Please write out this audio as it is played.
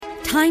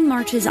Time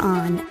marches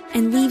on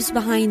and leaves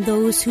behind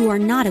those who are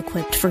not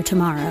equipped for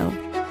tomorrow.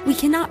 We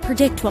cannot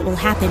predict what will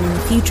happen in the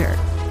future,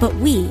 but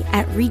we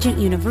at Regent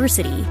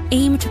University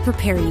aim to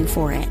prepare you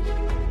for it.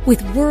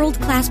 With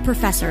world-class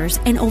professors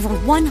and over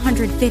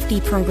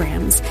 150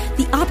 programs,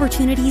 the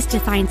opportunities to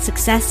find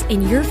success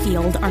in your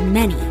field are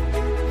many.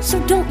 So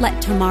don't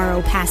let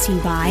tomorrow pass you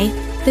by.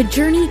 The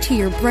journey to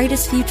your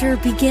brightest future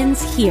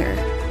begins here.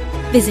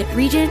 Visit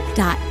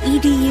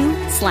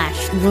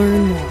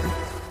regent.edu/learn more.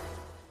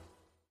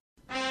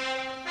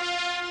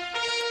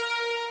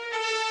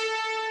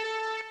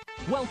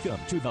 Welcome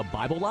to the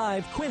Bible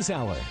Live Quiz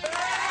Hour.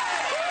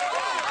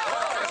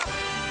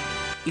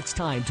 It's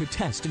time to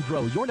test and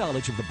grow your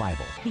knowledge of the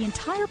Bible. The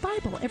entire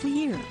Bible every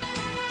year.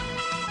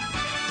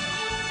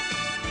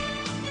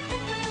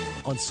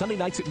 On Sunday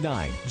nights at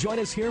 9, join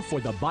us here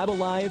for the Bible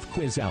Live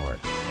Quiz Hour.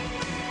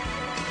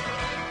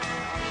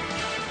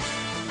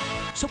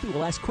 Soapy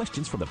will ask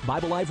questions from the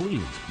Bible Live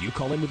leaders. You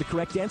call in with the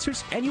correct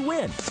answers, and you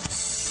win.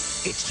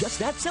 It's just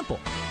that simple.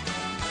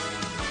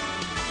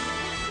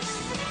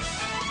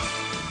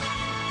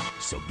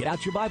 So get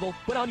out your Bible,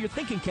 put on your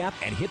thinking cap,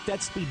 and hit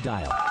that speed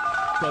dial.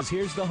 Because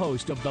here's the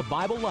host of the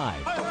Bible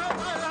Live,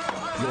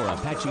 your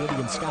Apache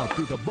Indian scout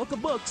through the book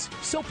of books,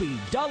 Soapy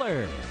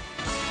Dollar.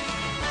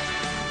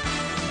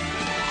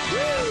 Woo!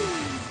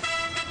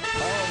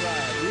 All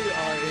right, we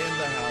are in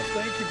the house.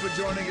 Thank you for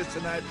joining us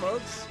tonight,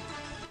 folks.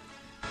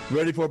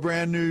 Ready for a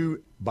brand new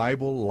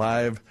Bible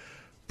Live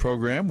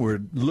program. We're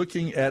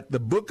looking at the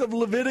book of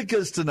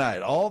Leviticus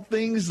tonight, all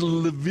things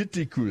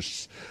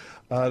Leviticus.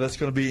 That's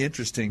going to be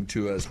interesting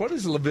to us. What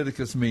does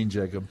Leviticus mean,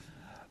 Jacob?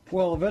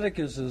 Well,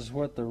 Leviticus is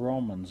what the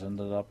Romans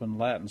ended up, and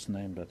Latins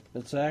named it.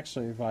 It's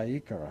actually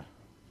Vayikra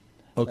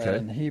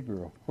in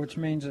Hebrew, which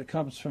means it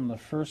comes from the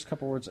first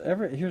couple words.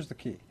 Here's the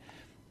key.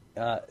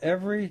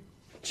 Every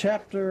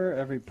chapter,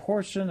 every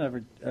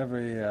portion,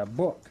 every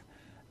book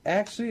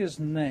actually is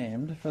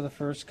named for the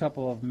first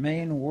couple of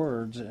main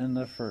words in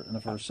the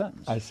first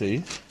sentence. I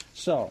see.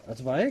 So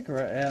it's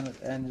Vayikra,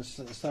 and it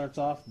starts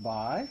off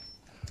by...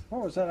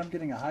 What was that? I'm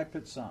getting a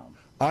high-pitched sound.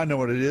 I know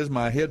what it is.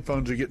 My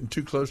headphones are getting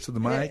too close to the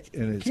mic,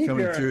 and it's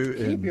coming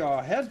through. Keep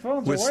your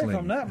headphones away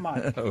from that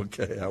mic.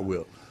 Okay, I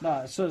will.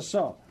 No,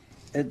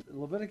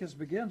 Leviticus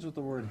begins with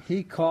the word,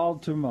 he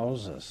called to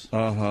Moses.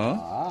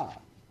 Uh-huh.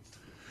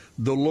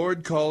 The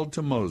Lord called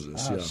to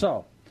Moses, yeah.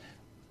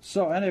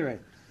 So at any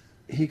rate,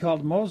 he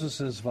called Moses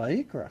as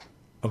Vayikra.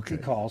 Okay.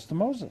 He calls to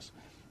Moses.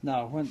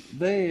 Now, when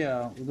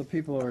the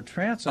people who are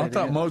translating I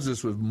thought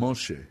Moses was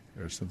Moshe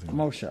or something.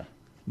 Moshe.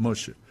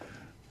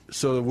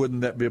 So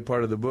wouldn't that be a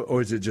part of the book,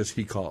 or is it just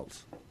he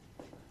calls?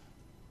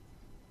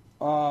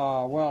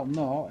 Well,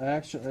 no.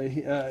 Actually,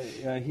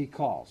 he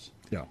calls.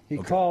 Yeah. He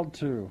called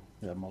to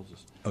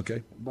Moses.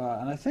 Okay.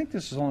 And I think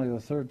this is only the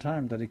third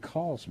time that he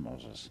calls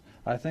Moses.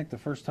 I think the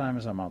first time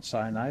is on Mount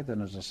Sinai, then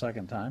there's a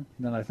second time,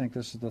 then I think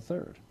this is the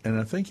third. And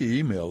I think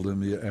he emailed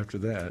him after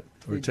that,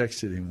 or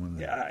texted him one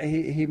day. Yeah,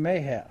 he may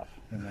have.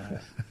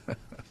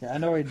 I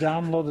know he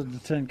downloaded the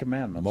Ten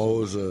Commandments.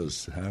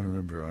 Moses, I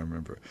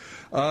remember.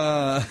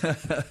 I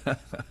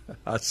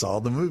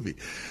saw the movie.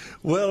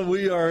 Well,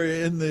 we are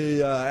in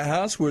the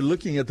house. We're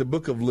looking at the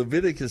book of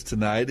Leviticus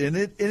tonight, and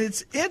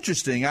it's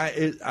interesting.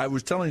 I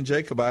was telling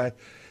Jacob I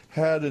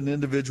had an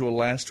individual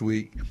last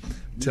week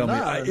tell me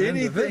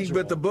anything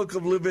but the book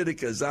of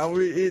Leviticus.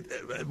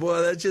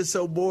 That's just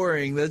so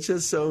boring. That's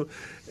just so.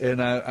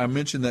 And I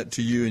mentioned that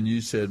to you, and you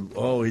said,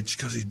 "Oh, it's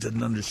because he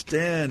didn't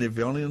understand. If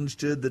he only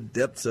understood the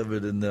depths of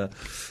it." And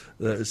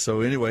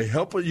so anyway,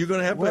 you're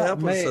going to have to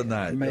help us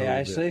tonight. May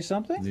I say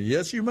something?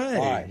 Yes, you may.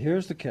 All right.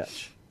 Here's the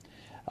catch.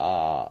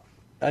 I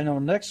know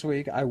next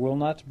week I will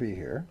not be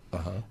here,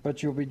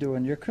 but you'll be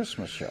doing your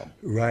Christmas show.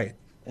 Right.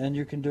 And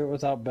you can do it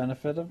without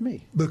benefit of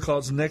me.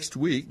 Because next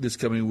week, this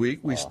coming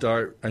week, we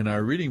start, in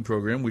our reading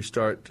program,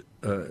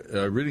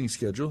 our reading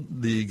schedule,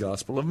 the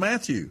Gospel of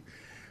Matthew.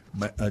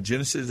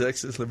 Genesis,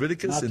 Exodus,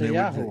 Leviticus,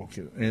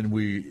 and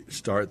we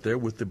start there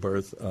with the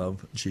birth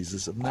of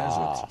Jesus of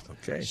Nazareth.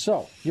 Okay.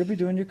 So, you'll be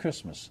doing your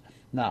Christmas.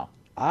 Now,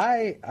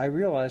 I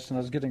realized when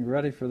I was getting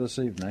ready for this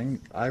evening,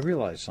 I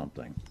realized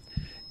something.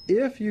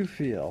 If you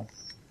feel,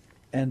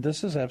 and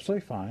this is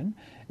absolutely fine,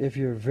 if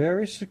you're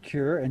very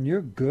secure and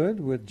you're good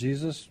with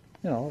Jesus,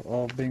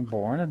 of being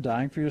born and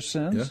dying for your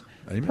sins,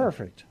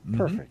 perfect.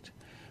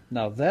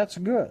 Now, that's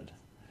good.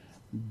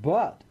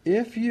 But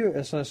if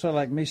it's sort of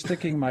like me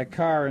sticking my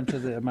key into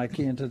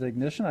the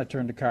ignition, I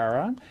turn the car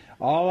on.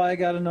 All I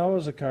got to know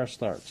is the car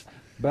starts.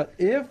 But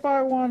if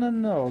I want to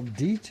know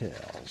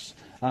details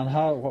on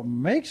what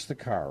makes the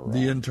car run,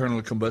 the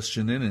internal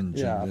combustion engine,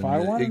 if I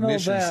want to know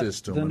that,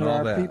 system, then there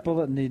are people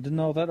that need to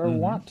know that or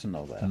want to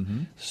know that.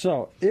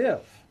 So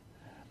if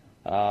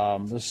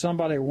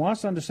somebody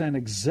wants to understand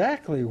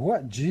exactly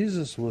what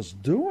Jesus was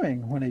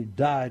doing when he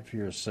died for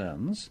your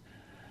sins,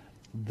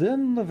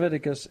 then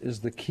Leviticus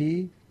is the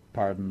key,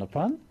 pardon the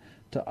pun,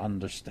 to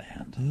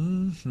understand.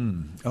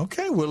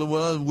 Okay,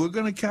 well, we're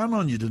going to count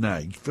on you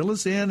tonight. Fill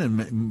us in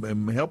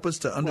and help us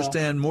to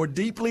understand more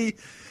deeply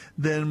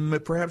than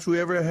perhaps we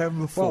ever have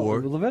before.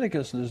 Well,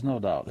 Leviticus, there's no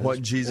doubt.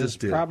 What Jesus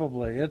did.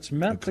 It's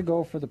meant to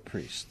go for the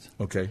priest.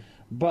 Okay.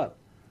 But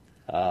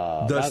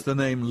thus the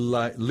name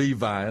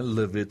Levi,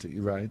 Levitic,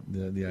 right?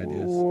 The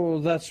idea is. Well,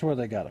 that's where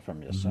they got it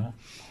from, yes, sir.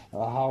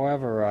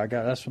 However,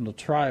 that's from the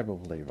tribe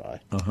of Levi.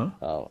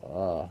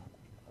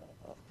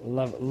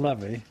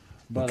 Levi.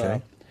 But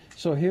okay.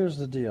 So here's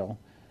the deal: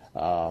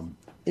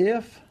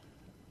 if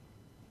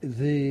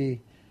the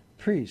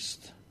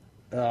priest,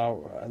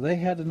 they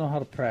had to know how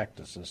to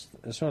practice this.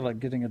 It's sort of like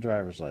getting a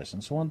driver's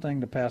license. One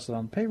thing to pass it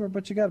on paper,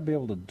 but you got to be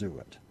able to do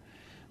it.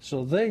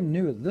 So they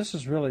knew this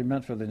is really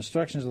meant for the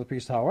instructions of the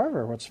priest.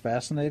 However, what's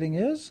fascinating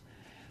is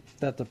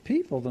that the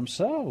people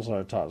themselves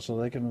are taught, so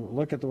they can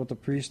look at what the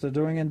priests are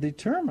doing and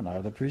determine,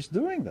 are the priests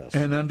doing this?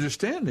 And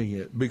understanding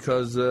it,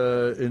 because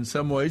in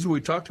some ways, we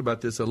talked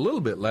about this a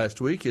little bit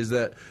last week, is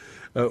that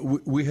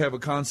we have a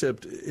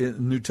concept, a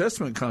New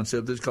Testament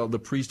concept, that's called the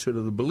priesthood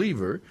of the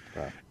believer.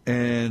 Right.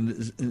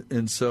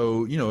 And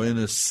so, in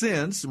a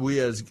sense,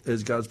 we as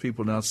God's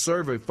people now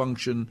serve a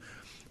function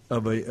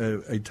of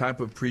a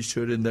type of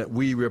priesthood in that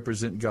we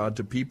represent God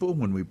to people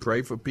when we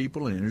pray for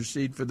people and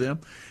intercede for them.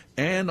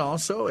 And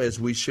also, as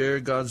we share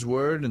God's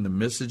word and the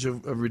message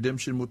of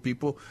redemption with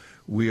people,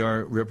 we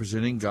are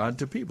representing God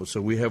to people.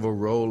 So we have a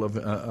role of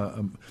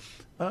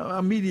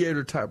a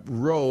mediator type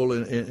role,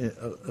 in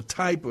a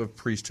type of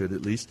priesthood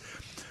at least.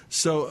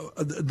 So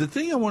the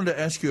thing I wanted to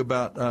ask you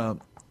about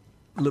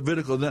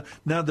Levitical,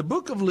 now the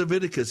book of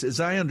Leviticus,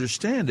 as I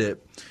understand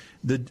it,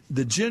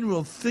 the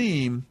general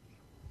theme,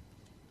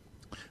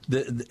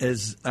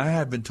 as I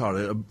have been taught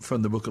it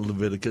from the book of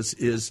Leviticus,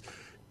 is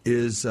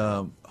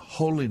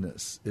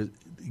holiness,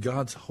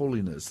 God's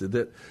holiness.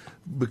 That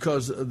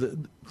because,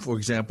 for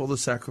example, the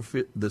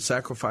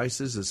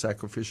sacrifices, the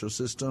sacrificial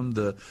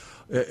system,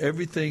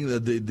 everything,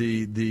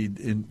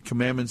 the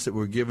commandments that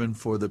were given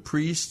for the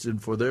priests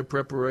and for their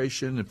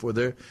preparation and for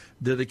their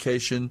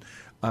dedication,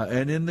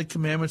 and in the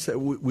commandments that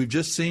we've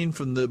just seen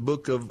from the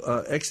book of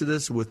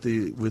Exodus with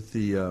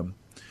the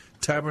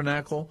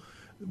tabernacle.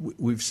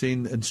 We've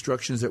seen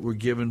instructions that were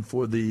given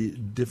for the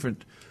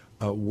different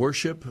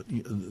worship,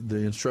 the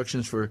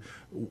instructions for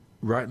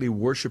rightly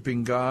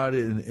worshiping God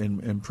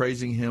and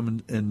praising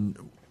Him,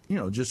 and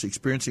just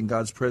experiencing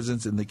God's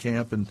presence in the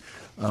camp and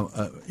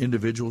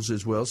individuals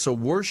as well. So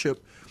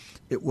worship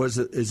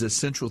is a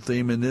central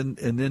theme, and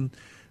then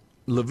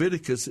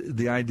Leviticus,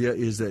 the idea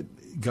is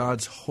that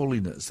God's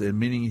holiness, and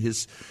meaning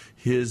His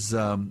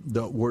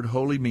the word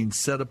holy means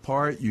set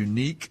apart,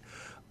 unique,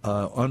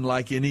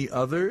 unlike any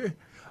other.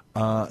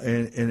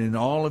 And in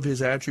all of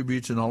His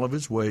attributes and all of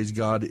His ways,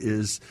 God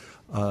is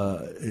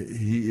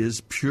He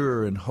is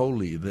pure and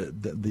holy.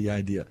 The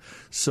idea,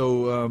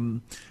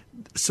 so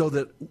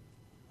that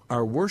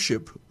our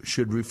worship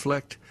should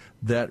reflect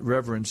that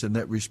reverence and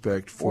that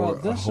respect for a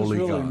holy God. This is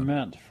really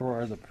meant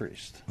for the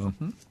priest.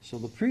 Mm-hmm. So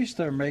the priests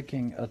are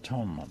making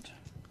atonement.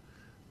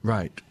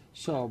 Right.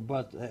 So,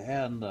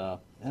 and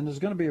there's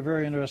going to be a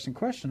very interesting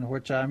question,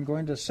 which I'm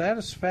going to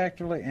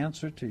satisfactorily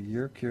answer to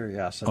your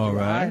curiosity. All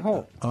right. I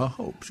hope.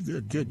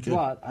 Good.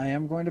 But I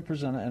am going to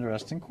present an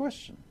interesting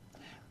question.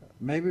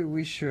 Maybe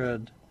we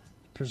should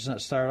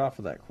start off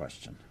with that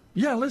question.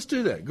 Yeah, let's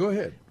do that. Go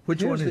ahead.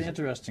 Which one is the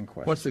interesting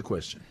question. What's the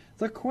question?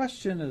 The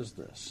question is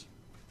this.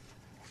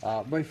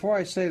 Before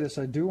I say this,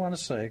 I do want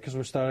to say, because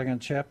we're starting on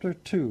chapter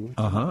 2.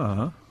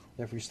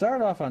 If we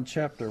start off on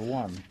chapter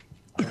 1,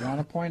 I want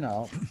to point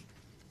out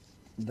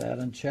that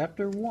in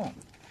chapter 1,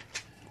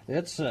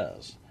 it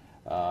says,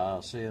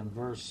 in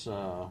verse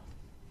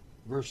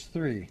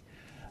 3,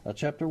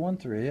 chapter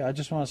 1:3. I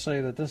just want to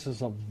say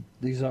that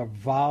these are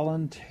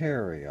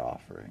voluntary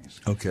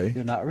offerings. Okay.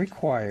 You're not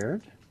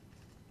required.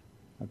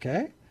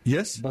 Okay.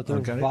 Yes. But they're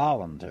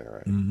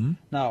voluntary. Mm-hmm.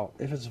 Now,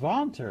 if it's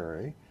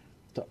voluntary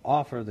to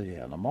offer the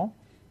animal,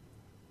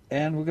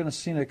 and we're going to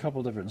see in a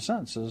couple different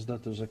senses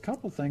that there's a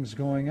couple things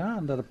going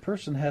on that a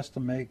person has to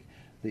make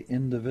the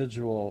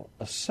individual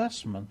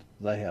assessment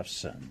they have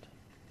sinned.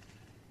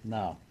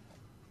 Now,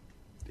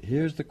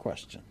 here's the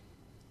question.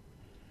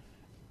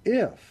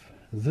 If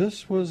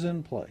this was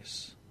in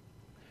place,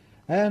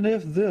 and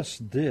if this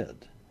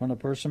did, when a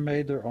person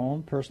made their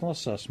own personal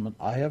assessment,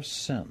 I have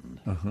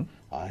sinned.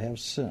 I have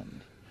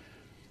sinned.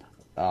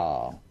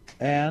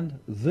 And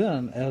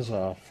then, as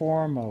a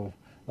form of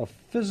a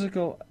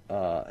physical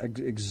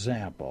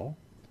example,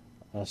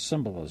 a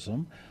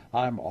symbolism,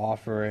 I'm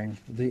offering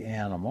the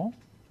animal.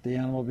 The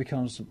animal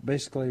becomes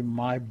basically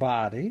my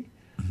body.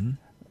 Mm-hmm.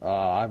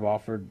 I've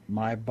offered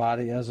my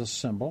body as a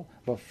symbol.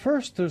 But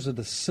first, there's a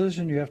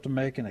decision you have to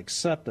make and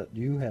accept that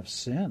you have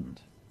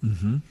sinned.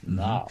 Mm-hmm. Mm-hmm.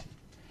 Now,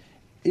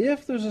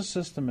 if there's a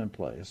system in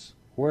place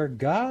where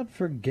God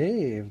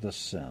forgave the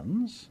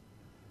sins,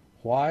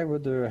 why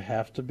would there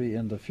have to be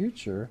in the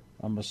future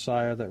a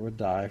Messiah that would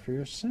die for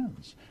your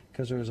sins?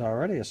 Because there's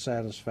already a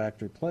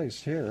satisfactory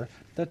place here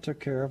that took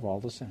care of all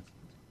the sin.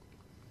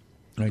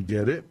 I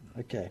get it.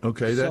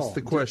 Okay, that's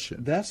the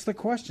question. That's the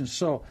question.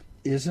 So,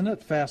 isn't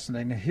it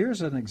fascinating? Now,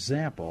 here's an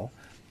example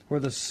where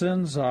the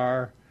sins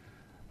are,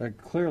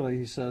 clearly,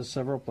 he says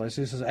several places,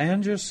 he says,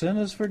 and your sin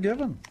is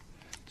forgiven.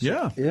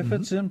 Yeah. If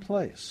it's in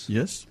place,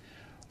 Yes.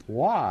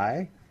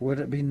 why would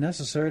it be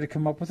necessary to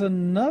come up with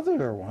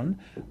another one,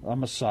 a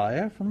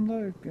Messiah from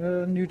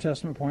the New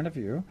Testament point of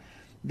view,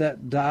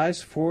 that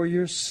dies for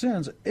your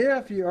sins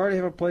if you already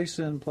have a place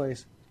in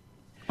place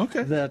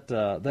Okay.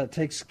 that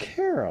takes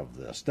care of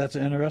this? That's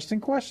an interesting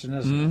question,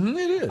 isn't it?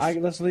 It is.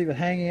 Let's leave it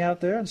hanging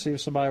out there and see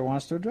if somebody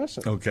wants to address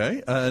it.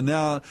 Okay.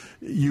 Now,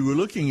 you were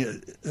looking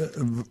at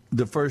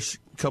the first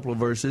couple of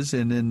verses,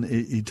 and then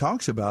he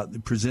talks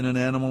about present an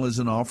animal as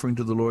an offering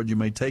to the Lord. You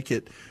may take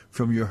it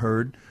from your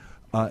herd,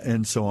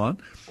 and so on.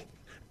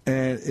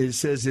 And it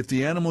says, if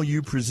the animal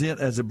you present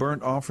as a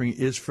burnt offering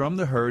is from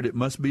the herd, it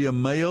must be a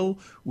male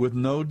with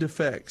no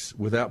defects,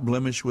 without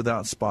blemish,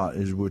 without spot,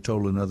 as we're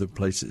told in other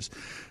places.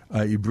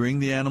 You bring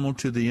the animal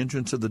to the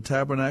entrance of the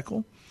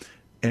tabernacle,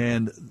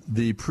 and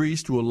the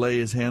priest will lay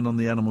his hand on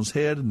the animal's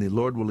head, and the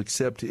Lord will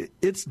accept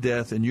its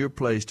death in your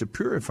place to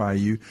purify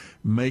you,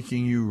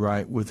 making you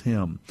right with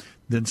him.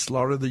 Then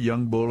slaughter the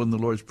young bull in the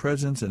Lord's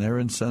presence, and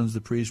Aaron's sons, the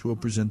priest, will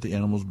present the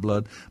animal's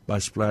blood by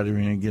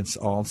splattering against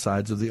all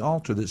sides of the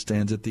altar that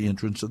stands at the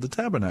entrance of the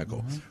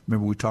tabernacle. Mm-hmm.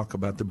 Remember, we talk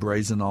about the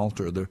brazen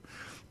altar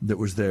that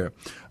was there.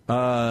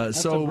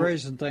 That's a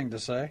brazen thing to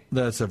say.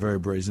 That's a very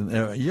brazen.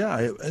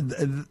 I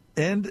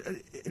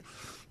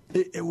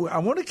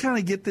want to kind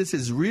of get this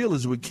as real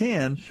as we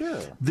can.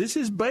 Sure. This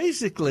is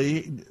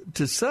basically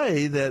to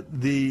say that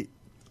the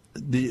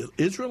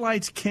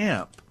Israelites'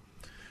 camp,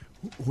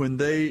 when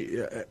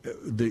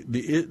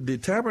the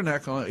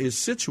tabernacle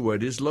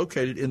is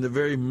located in the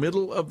very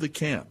middle of the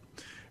camp,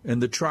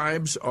 and the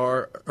tribes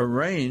are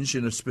arranged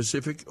in a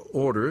specific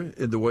order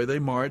in the way they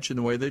march and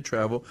the way they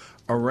travel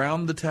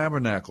around the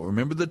tabernacle.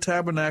 Remember, the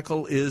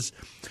tabernacle is,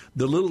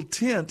 the little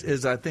tent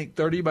is, I think,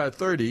 30 by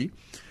 30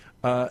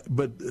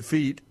 but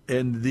feet,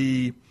 and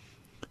the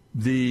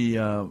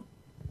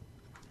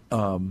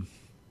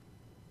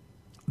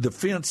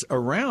fence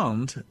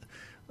around,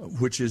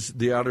 which is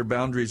the outer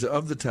boundaries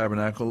of the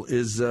tabernacle,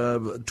 is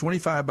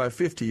 25 by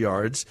 50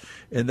 yards,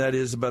 and that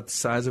is about the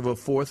size of a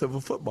fourth of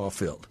a football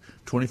field,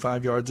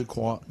 25 yards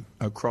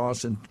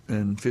across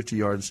and 50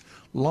 yards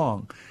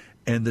long.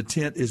 And the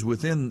tent is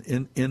within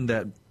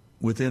the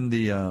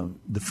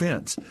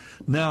fence.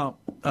 Now,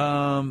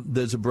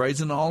 there's a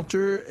brazen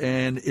altar,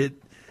 and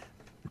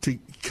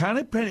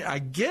I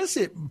guess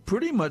it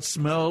pretty much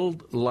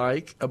smelled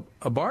like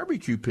a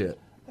barbecue pit.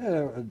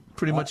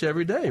 Pretty much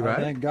every day, right?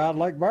 I think God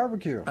liked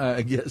barbecue.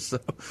 I guess so.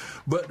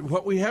 But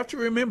what we have to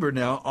remember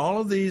now, all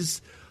of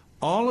these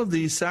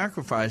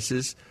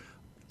sacrifices,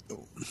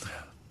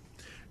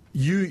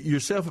 you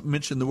yourself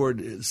mentioned the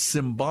word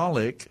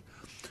symbolic,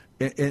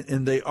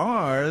 and they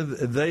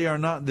are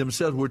not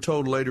themselves. We're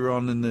told later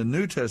on in the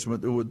New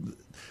Testament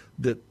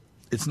that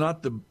it's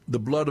not the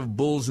blood of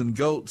bulls and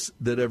goats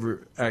that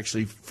ever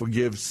actually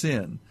forgives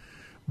sin,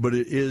 but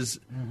it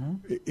is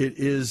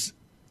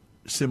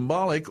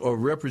symbolic or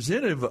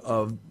representative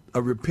of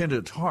a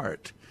repentant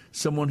heart,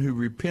 someone who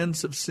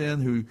repents of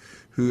sin,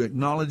 who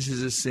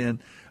acknowledges his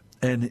sin,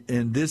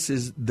 and this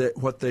is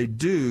what they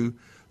do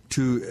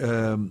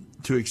to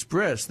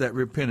express that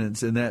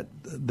repentance and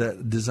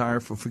that desire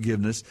for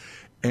forgiveness.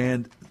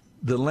 And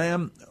the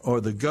lamb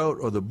or the goat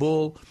or the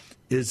bull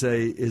is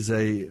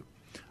a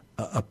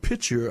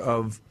picture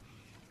of,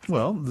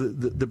 well,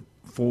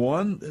 for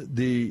one,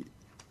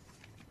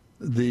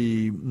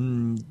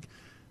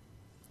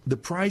 the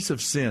price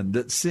of sin,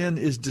 that sin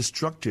is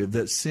destructive,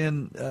 that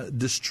sin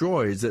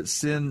destroys, that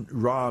sin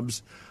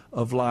robs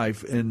of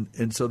life.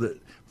 And so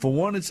that, for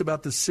one, it's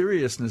about the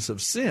seriousness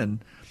of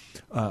sin.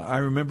 I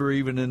remember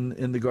even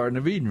in the Garden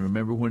of Eden,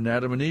 remember when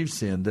Adam and Eve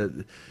sinned,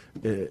 that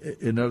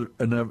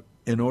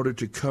in order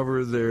to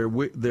cover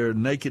their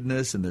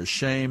nakedness and their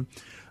shame,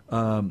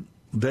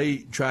 they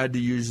tried to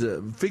use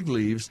fig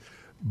leaves,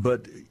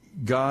 but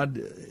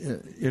God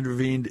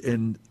intervened,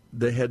 and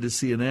they had to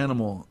see an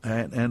animal.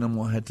 An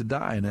animal had to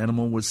die. An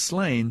animal was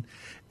slain,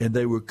 and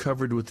they were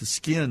covered with the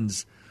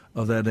skins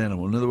of that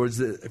animal. In other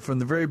words, from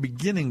the very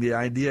beginning, the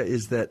idea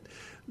is that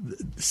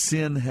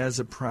sin has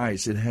a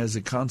price. It has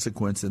a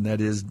consequence, and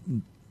that is,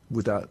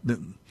 without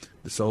the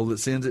soul that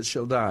sins, it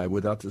shall die.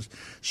 Without the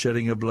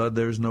shedding of blood,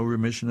 there is no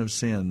remission of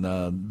sin.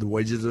 The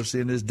wages of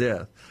sin is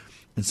death,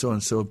 and so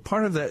on. So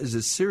part of that is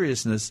a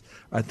seriousness,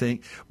 I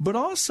think. But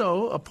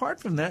also, apart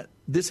from that,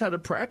 this had a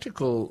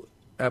practical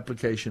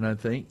application, I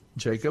think,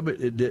 Jacob.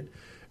 It did,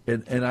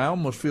 and I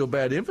almost feel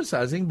bad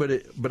emphasizing,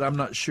 but I'm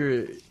not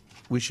sure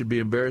we should be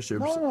embarrassed.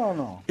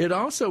 No. It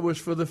also was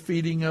for the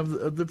feeding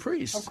of the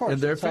priests, of course,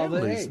 and their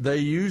families. They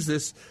use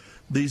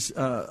these.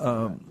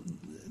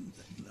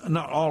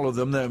 Not all of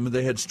them.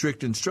 They had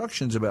strict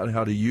instructions about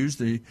how to use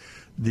the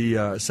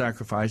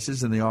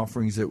sacrifices and the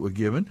offerings that were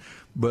given,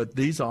 but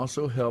these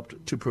also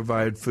helped to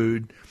provide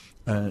food,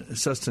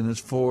 sustenance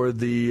for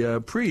the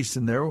priests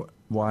and their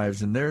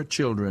wives and their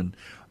children.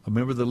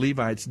 Remember, the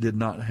Levites did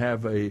not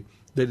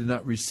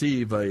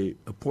receive a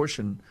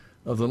portion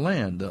of the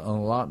land, an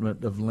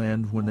allotment of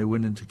land when they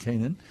went into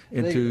Canaan,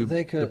 into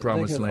the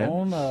promised land. They could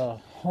own a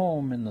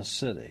home in the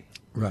city,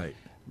 right?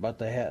 But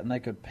they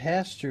could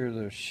pasture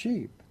their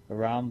sheep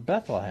around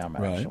Bethlehem,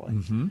 actually. Right.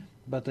 Mm-hmm.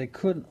 But they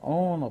couldn't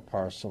own a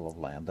parcel of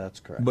land. That's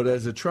correct. But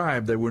as a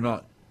tribe, they were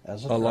not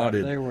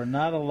allotted. They were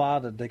not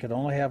allotted. They could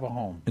only have a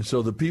home. And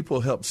so the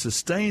people helped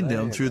sustain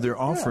them through their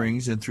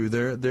offerings and through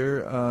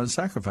their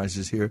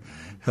sacrifices here,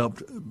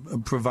 helped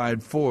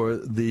provide for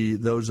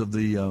those of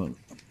the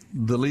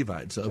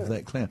Levites of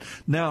that clan.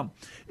 Now,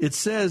 it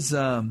says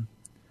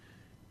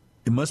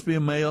it must be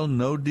a male,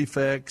 no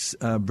defects.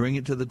 Bring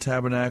it to the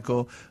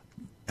tabernacle.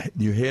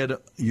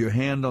 Your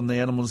hand on the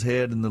animal's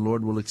head, and the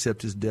Lord will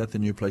accept his death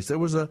in your place. There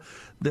was a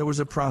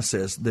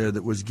process there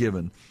that was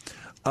given.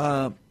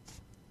 And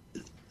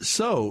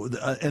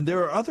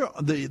there are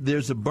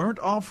there's a burnt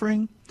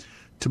offering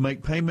to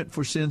make payment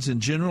for sins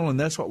in general, and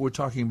that's what we're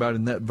talking about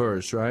in that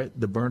verse, right?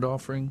 The burnt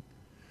offering.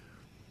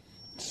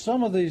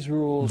 Some of these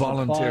rules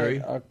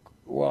voluntary.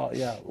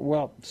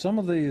 Some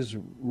of these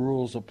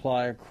rules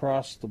apply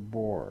across the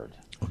board.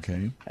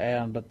 Okay.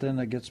 But then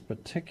it gets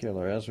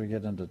particular as we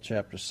get into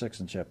chapter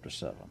 6 and chapter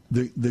 7.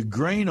 The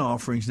grain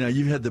offerings. Now,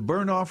 you had the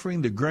burnt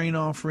offering, the grain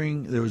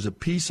offering. There was a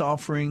peace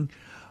offering,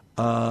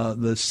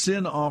 the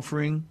sin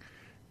offering,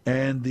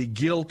 and the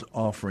guilt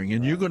offering.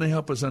 And you're going to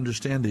help us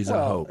understand these,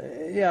 I hope.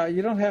 Yeah,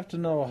 you don't have to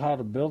know how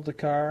to build the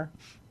car,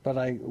 but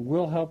I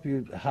will help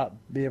you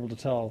be able to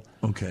tell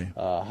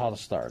how to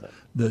start it.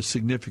 The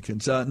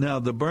significance. Now,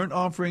 the burnt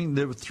offering,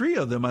 there were 3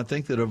 of them, I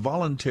think, that are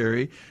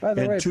voluntary, By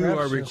the way, 2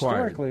 are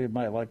required. Historically, you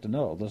might like to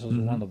know, this is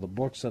one of the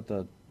books that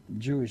the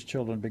Jewish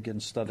children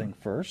begin studying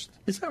first.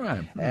 Is that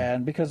right?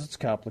 And because it's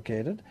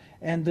complicated.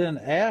 And then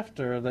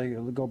after they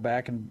go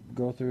back and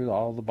go through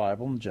all the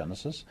Bible and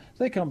Genesis,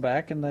 they come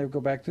back and they go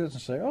back to this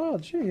and say, oh,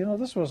 gee,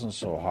 this wasn't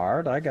so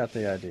hard. I got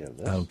the idea of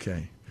this.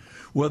 Okay.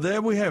 Well,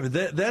 there we have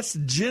it. That's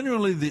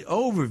generally the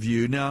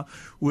overview. Now,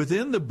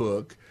 within the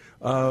book,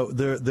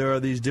 there are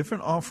these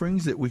different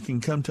offerings that we can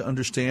come to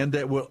understand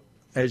that will,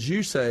 as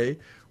you say,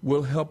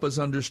 will help us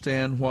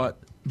understand what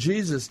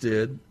Jesus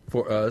did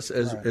for us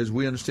as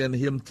we understand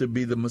him to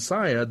be the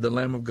Messiah, the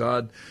Lamb of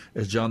God,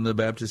 as John the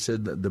Baptist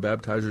said, the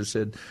baptizer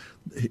said,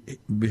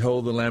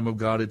 behold the Lamb of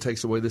God, it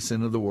takes away the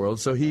sin of the world.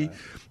 So he,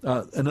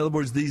 in other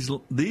words,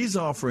 these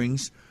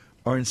offerings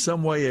are in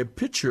some way a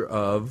picture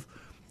of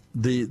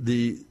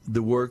the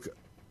work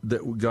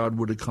that God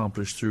would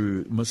accomplish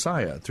through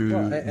Messiah, through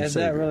and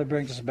Savior. That really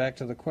brings us back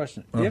to the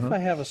question, if I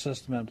have a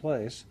system in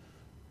place,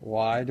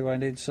 why do I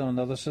need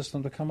another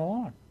system to come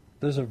along?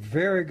 There's a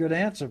very good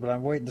answer, but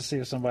I'm waiting to see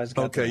if somebody's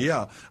got Okay,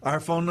 yeah.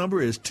 Our phone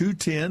number is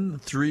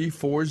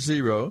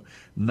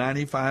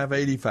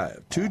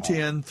 210-340-9585.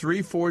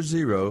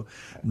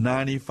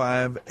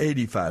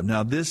 210-340-9585.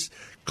 Now, this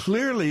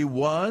clearly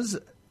was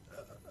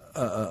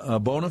a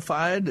bona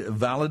fide,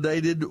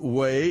 validated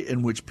way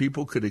in which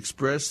people could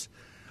express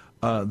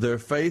their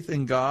faith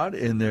in God,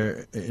 in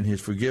His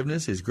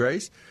forgiveness, His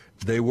grace.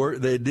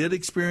 They did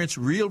experience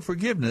real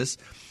forgiveness,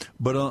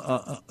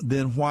 but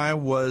then why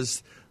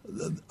was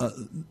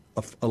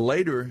a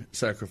later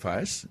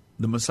sacrifice,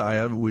 the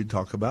Messiah we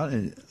talk about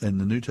in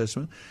the New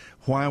Testament,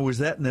 why was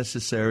that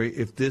necessary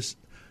if this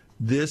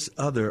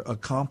other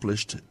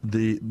accomplished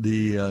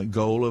the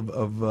goal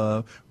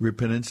of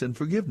repentance and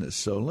forgiveness?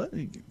 So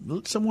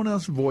let someone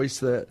else voice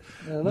that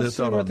their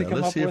thought on that.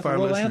 Let's see if our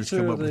listeners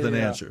come up with an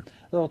answer.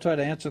 They'll try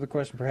to answer the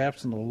question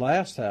perhaps in the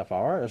last half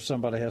hour if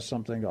somebody has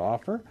something to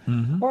offer,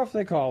 or if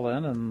they call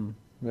in and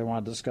they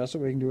want to discuss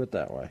it, we can do it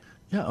that way.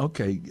 Yeah,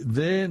 okay.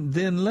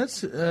 Then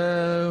let's.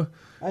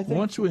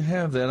 Once we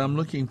have that, I'm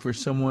looking for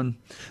someone.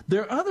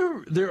 There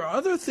are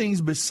other things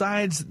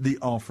besides the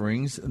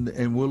offerings,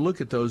 and we'll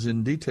look at those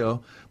in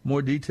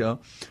more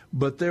detail.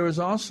 But there is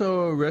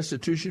also a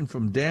restitution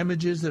from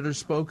damages that are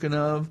spoken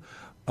of,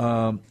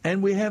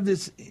 and we have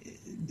this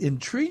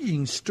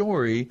intriguing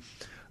story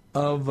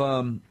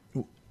of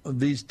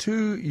these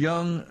 2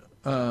 young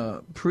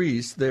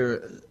priests.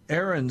 They're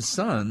Aaron's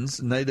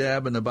sons,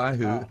 Nadab and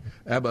Abihu, or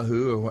I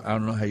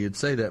don't know how you'd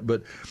say that,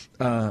 but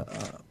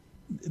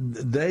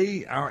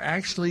they are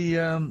actually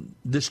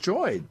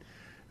destroyed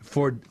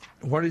for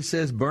what it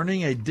says,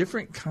 burning a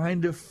different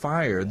kind of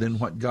fire than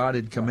what God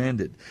had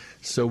commanded.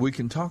 So we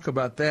can talk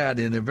about that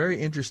in a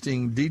very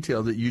interesting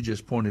detail that you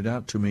just pointed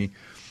out to me.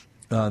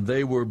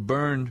 They were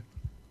burned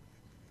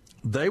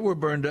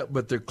up,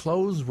 but their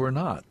clothes were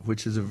not,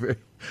 which is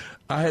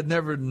I had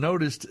never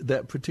noticed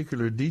that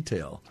particular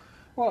detail.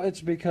 Well,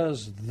 it's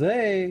because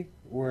they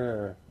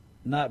were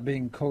not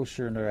being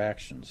kosher in their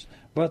actions.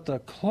 But the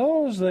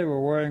clothes they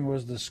were wearing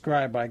was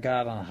described by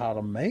God on how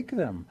to make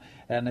them,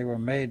 and they were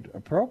made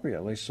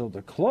appropriately, so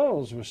the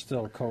clothes were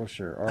still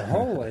kosher or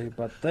holy,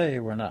 but they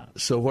were not.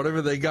 So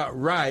whatever they got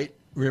right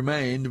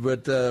remained,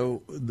 but the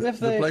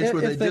place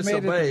where they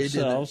disobeyed... Made it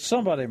themselves,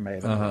 somebody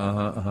made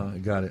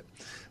it. Got it.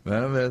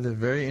 Well, that's a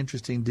very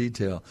interesting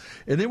detail.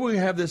 And then we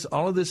have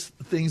all of these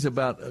things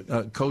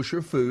about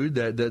kosher food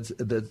that's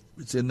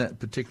in that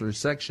particular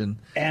section.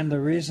 And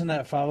the reason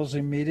that follows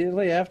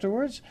immediately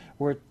afterwards,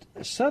 where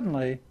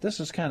suddenly,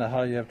 this is kind of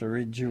how you have to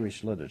read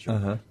Jewish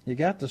literature. You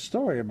got the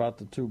story about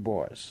the 2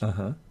 boys,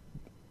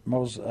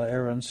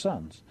 Aaron's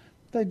sons.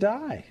 They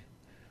die.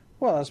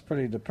 Well, that's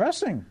pretty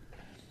depressing.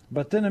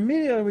 But then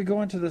immediately we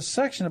go into this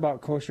section about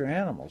kosher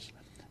animals.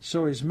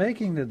 So he's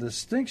making the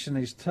distinction.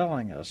 He's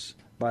telling us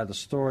by the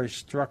story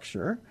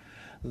structure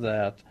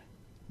that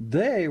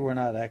they were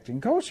not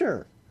acting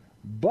kosher.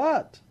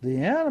 But the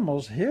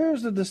animals,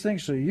 here's the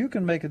distinction. So you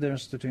can make a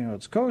difference between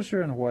what's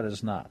kosher and what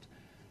is not.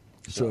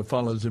 So it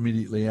follows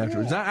immediately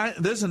afterwards. Yeah.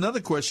 There's another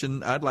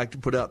question I'd like to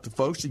put out to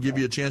folks to give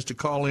you a chance to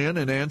call in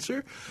and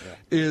answer.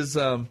 Is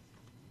it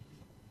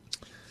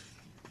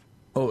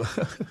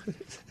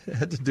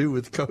had to do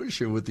with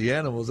kosher, with the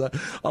animals.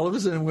 All of a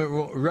sudden went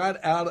right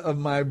out of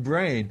my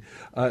brain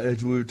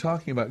as we were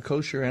talking about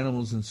kosher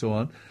animals and so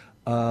on.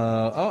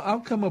 I'll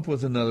come up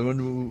with another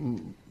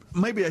one.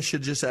 Maybe I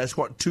should just ask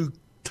what two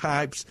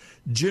types,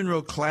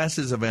 general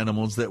classes of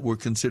animals that were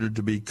considered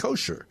to be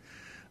kosher,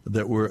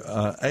 that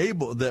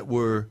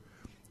were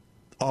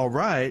all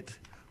right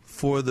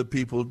for the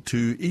people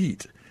to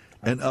eat,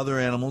 and other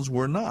animals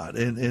were not.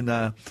 And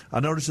I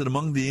noticed that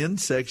among the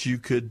insects you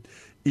could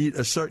eat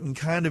a certain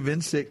kind of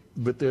insect,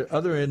 but there are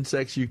other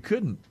insects you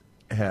couldn't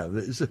have.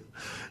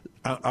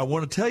 I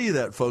want to tell you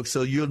that, folks,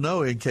 so you'll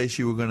know in case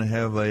you were going to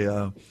have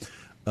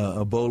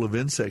a bowl of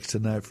insects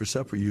tonight for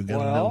supper. You're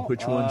going to know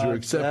which ones are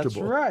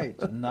acceptable. That's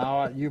right.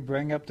 Now you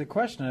bring up the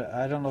question.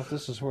 I don't know if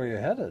this is where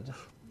you're headed.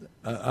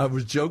 I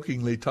was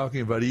jokingly talking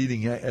about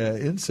eating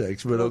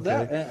insects, but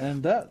okay.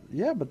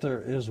 But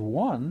there is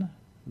one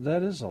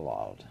that is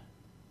allowed.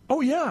 Oh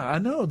yeah, I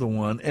know the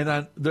one,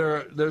 and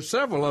there are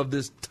several of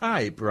this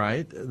type,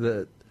 right?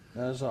 There's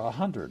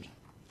 100.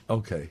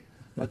 Okay.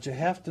 But you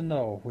have to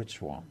know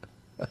which one.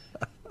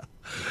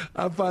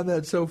 I find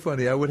that so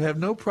funny. I would have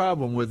no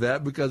problem with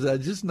that because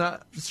I'm just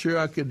not sure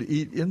I could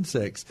eat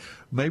insects.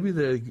 Maybe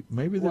they're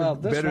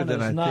better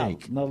than I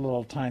think. Not a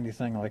little tiny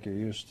thing like you're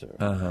used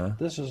to.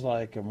 This is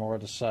like more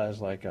the size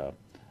like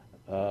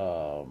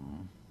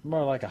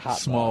more like a hot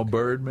small dog.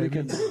 Bird, maybe.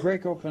 You can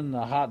break open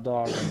a hot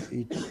dog and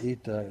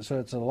eat. So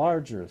it's a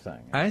larger thing.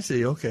 I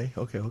see. Okay.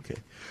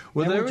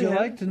 Well, and would you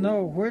like to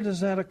know where does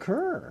that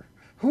occur?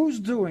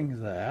 Who's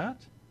doing that?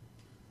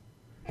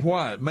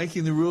 What?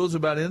 Making the rules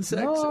about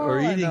insects or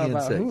eating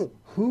insects?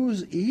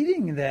 Who's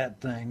eating that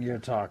thing you're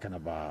talking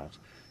about?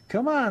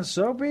 Come on,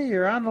 Soapy,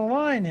 you're on the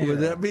line here. Would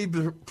that be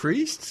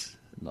priests?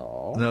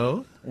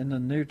 No. In the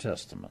New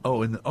Testament.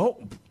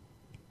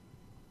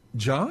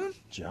 John?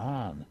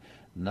 John.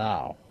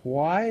 Now,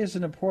 why is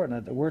it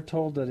important that we're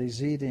told that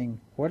he's eating?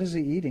 What is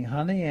he eating?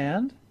 Honey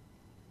and?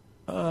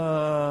 Come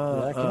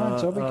on,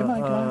 Soapy. Come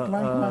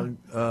on.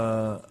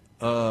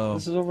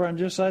 This is over on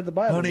your side of the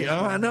Bible. Honey,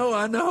 I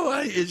know.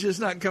 It's just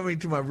not coming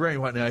to my brain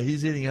right now.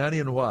 He's eating honey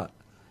and what?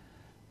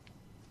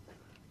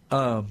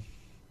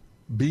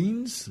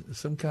 Beans?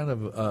 Some kind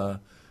of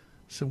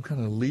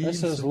leaves? This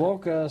says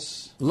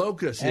locusts.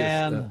 Locusts,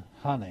 yes. And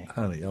honey.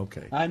 Honey,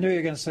 okay. I knew you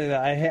were going to say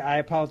that. I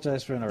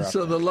apologize for interrupting.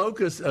 So the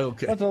locust,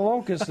 okay. But the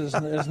locust is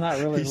not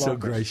really He's locust. so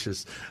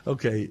gracious.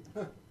 Okay.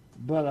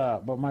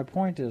 But my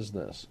point is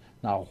this.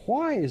 Now,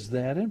 why is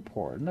that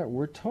important that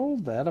we're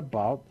told that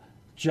about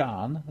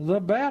John the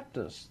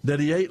Baptist? That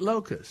he ate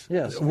locusts.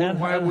 Yes, and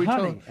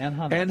honey.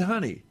 And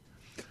honey.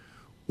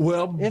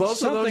 Well, both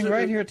something of those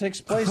right here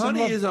takes place in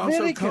Leviticus. Honey is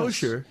also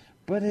kosher.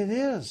 But it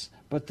is.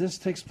 But this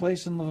takes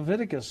place in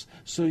Leviticus,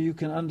 so you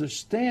can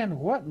understand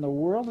what in the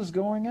world is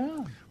going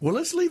on. Well,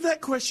 let's leave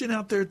that question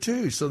out there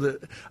too, so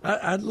that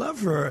I'd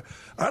love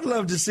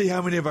to see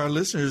how many of our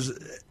listeners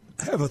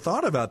have a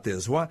thought about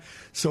this.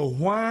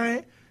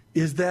 Why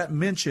is that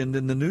mentioned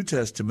in the New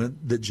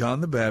Testament that John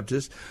the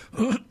Baptist?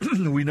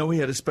 We know he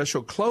had a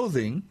special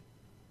clothing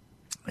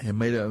and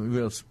made a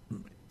real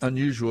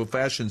unusual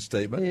fashion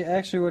statement.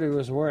 Actually, what he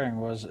was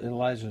wearing was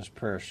Elijah's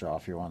prayer shawl,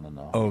 if you want to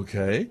know.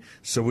 Okay,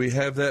 so we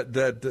have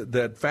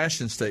that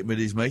fashion statement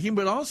he's making,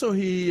 but also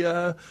he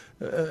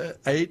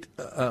ate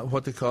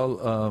what they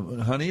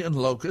call honey and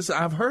locusts.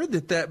 I've heard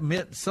that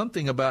meant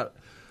something about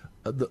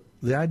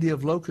the idea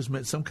of locust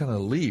meant some kind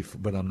of leaf,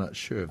 but I'm not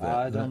sure of that.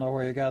 I don't know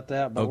where you got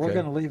that, but we're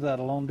going to leave that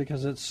alone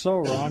because it's so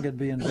wrong it'd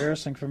be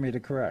embarrassing for me to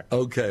correct.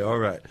 Okay, all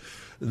right.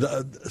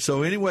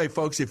 So anyway,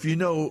 folks, if you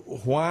know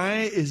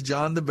why is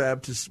John the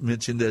Baptist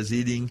mentioned as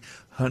eating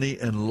honey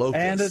and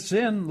locusts? And it's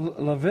in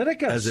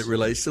Leviticus. As it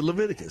relates to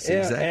Leviticus,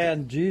 exactly.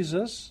 And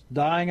Jesus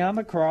dying on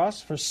the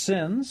cross for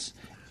sins,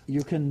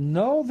 you can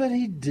know that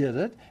he did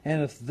it,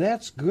 and if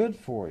that's good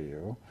for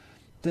you,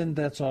 then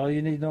that's all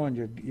you need to know,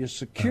 and you're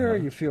secure,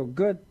 you feel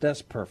good,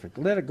 that's perfect.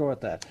 Let it go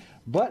at that.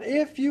 But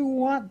if you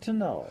want to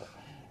know,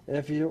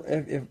 if you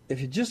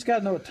just got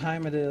to know what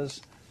time it is,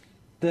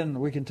 then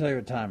we can tell you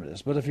what time it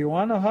is. But if you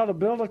want to know how to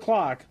build a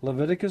clock,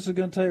 Leviticus is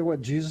going to tell you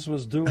what Jesus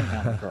was doing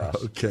on the cross.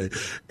 Okay.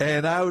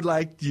 And I would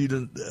like you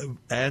to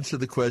answer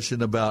the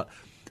question about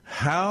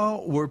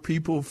how were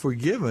people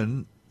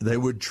forgiven? They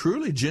were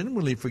truly,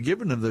 genuinely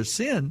forgiven of their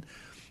sin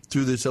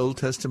through this Old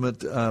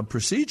Testament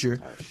procedure.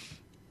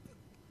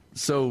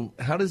 So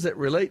how does that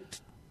relate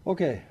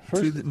to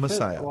the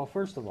Messiah?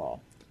 First of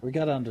all, we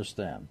got to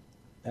understand.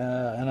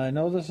 And I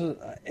know this is,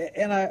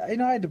 and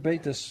I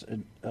debate this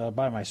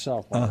by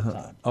myself all the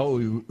time. Oh,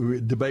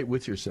 you debate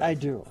with yourself? I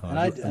do,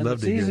 and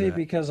it's easy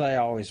because I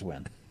always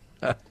win.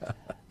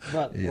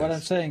 But Yes. what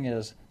I'm saying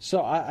is,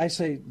 so I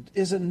say,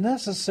 is it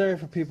necessary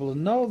for people to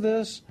know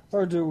this,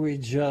 or do we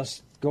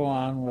just go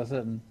on with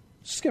it and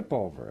skip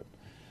over it?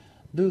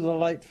 Do the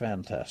light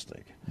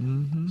fantastic.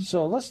 Mm-hmm.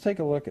 So let's take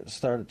a look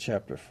start at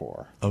chapter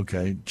 4.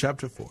 Okay,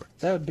 chapter 4.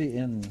 That would be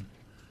in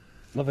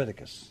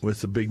Leviticus.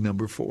 With the big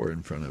number 4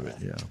 in front of it,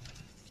 yeah.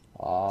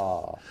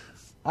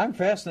 I'm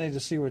fascinated to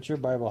see what your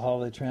Bible, how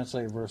they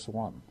translate verse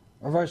 1.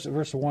 Or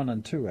verse 1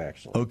 and 2,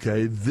 actually.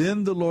 Okay,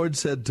 then the Lord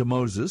said to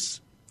Moses,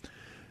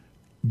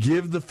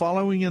 give the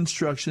following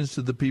instructions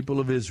to the people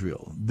of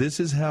Israel. This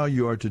is how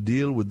you are to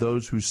deal with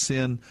those who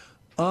sin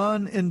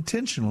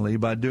unintentionally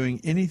by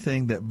doing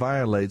anything that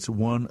violates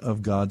one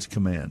of God's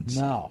commands.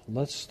 Now,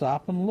 let's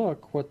stop and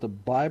look what the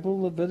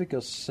Bible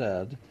Leviticus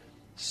said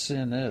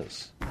sin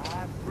is.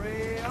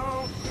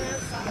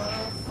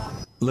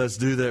 Let's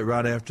do that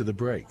right after the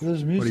break.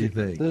 There's music. What do you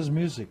think? There's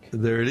music.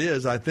 There it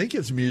is. I think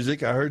it's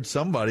music. I heard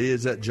somebody.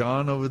 Is that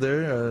John over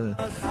there?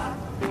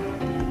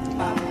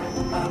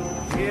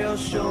 He'll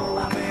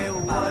show me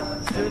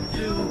what to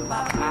do.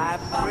 I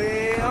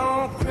pray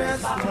on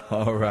Christmas.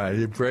 All right.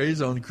 He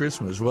prays on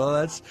Christmas.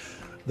 Well,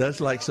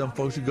 that's like some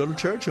folks who go to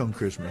church on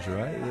Christmas,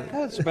 right?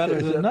 That's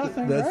better than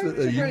nothing, right? It's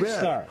a great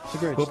start. It's a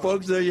great Well, start.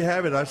 folks, there you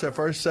have it. That's our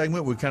first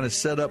segment. We kind of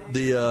set up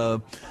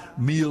the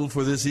meal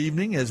for this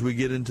evening as we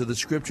get into the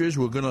Scriptures.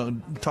 We're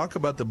going to talk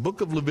about the book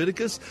of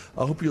Leviticus.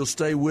 I hope you'll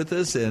stay with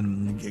us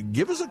and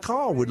give us a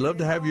call. We'd love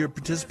to have your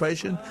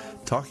participation,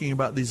 talking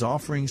about these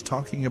offerings,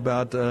 talking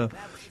about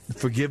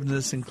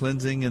forgiveness and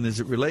cleansing, and as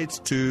it relates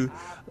to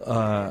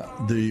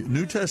the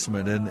New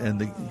Testament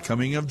and the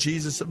coming of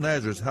Jesus of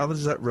Nazareth. How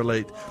does that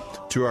relate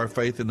to our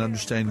faith and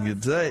understanding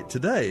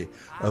today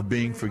of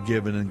being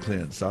forgiven and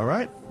cleansed? All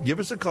right? Give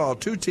us a call,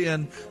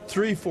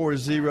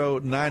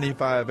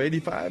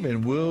 210-340-9585,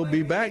 and we'll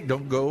be back.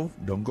 Don't go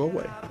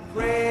away.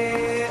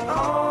 Pray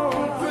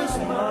on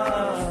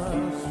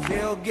Christmas.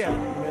 He'll get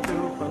me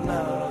through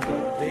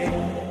another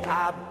day.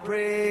 I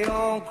pray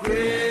on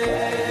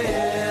Christmas.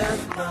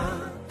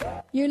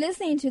 You're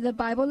listening to the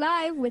Bible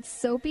Live with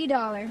Soapy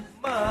Dollar.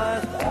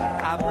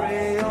 I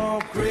pray on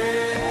Christmas.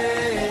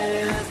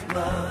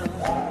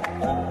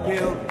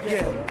 He'll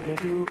get me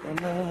through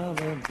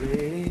another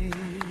day.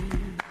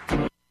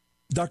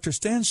 Dr.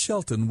 Stan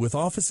Shelton, with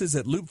offices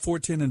at Loop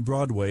 410 and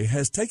Broadway,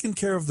 has taken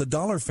care of the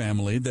Dollar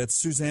family, that's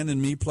Suzanne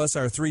and me plus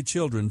our 3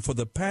 children, for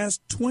the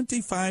past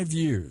 25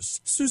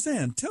 years.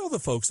 Suzanne, tell the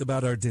folks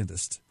about our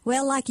dentist.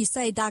 Well, like you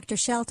say, Dr.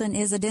 Shelton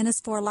is a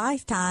dentist for a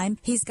lifetime.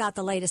 He's got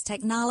the latest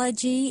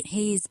technology.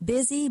 He's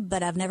busy,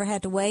 but I've never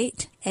had to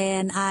wait.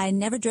 And I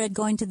never dread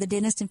going to the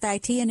dentist. In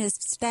fact, he and his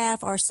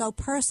staff are so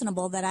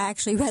personable that I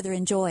actually rather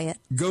enjoy it.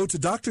 Go to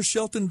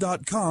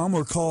drshelton.com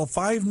or call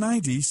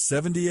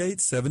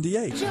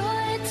 590-7878.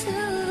 Joy to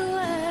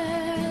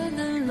where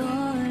the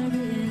Lord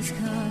is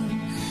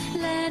come.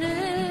 Let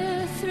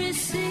earth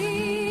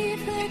receive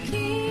her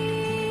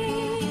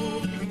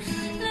King.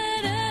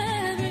 Let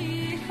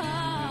every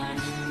heart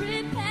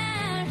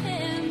prepare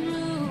him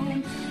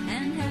room.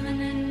 And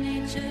heaven and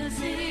nature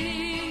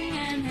sing.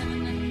 And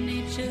heaven and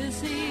nature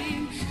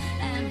sing.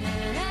 And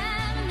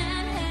heaven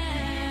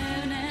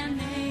and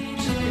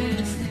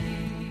nature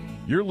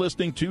sing. You're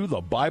listening to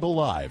The Bible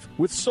Live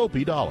with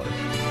Soapy Dollar.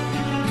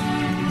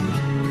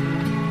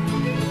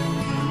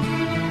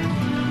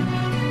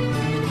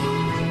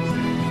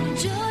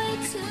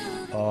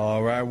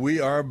 All right, we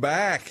are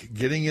back,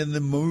 getting in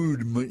the mood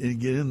and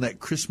getting that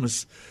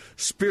Christmas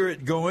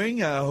spirit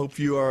going. I hope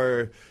you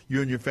and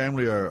your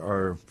family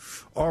are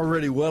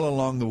already well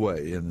along the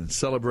way and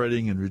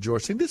celebrating and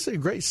rejoicing. This is a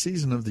great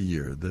season of the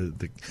year.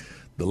 The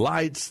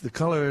lights, the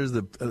colors,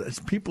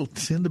 people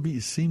seem to be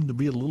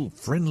a little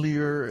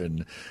friendlier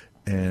and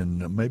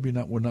maybe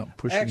not. We're not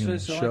pushing Actually, and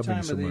it's the only shoving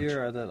time so of the much.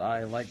 year that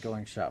I like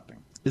going shopping.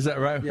 Is that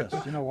right? Yes.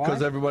 You know why?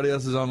 Because everybody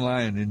else is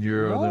online and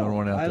you're the only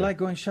one out there. I like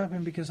going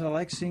shopping because I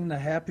like seeing the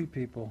happy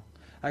people.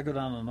 I go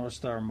down to North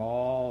Star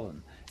Mall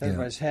and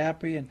everybody's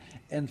happy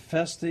and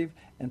festive,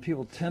 and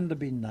people tend to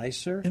be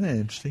nicer. Isn't that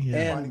interesting?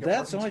 Yeah. And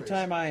that's the only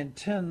time I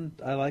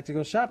like to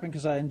go shopping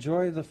because I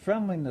enjoy the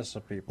friendliness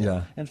of people.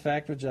 Yeah. In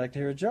fact, would you like to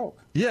hear a joke?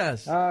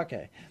 Yes.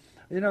 Okay.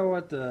 You know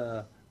what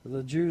the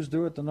Jews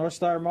do at the North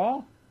Star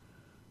Mall?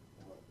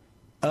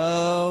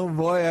 Oh,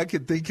 boy, I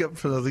could think up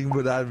something,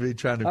 but I'd be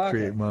trying to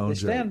create my own They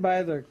joke. stand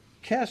by their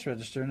cash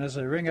register, and as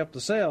they ring up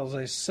the sales,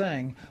 they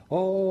sing,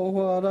 "Oh,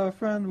 what a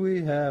friend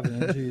we have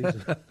in Jesus."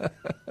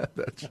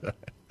 That's right.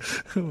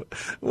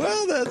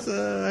 Well, that's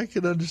I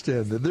can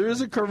understand that. There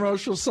is a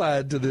commercial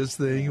side to this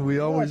thing. We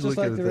always just look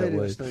like at it the that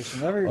radio way.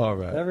 station. All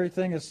right.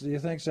 Everything you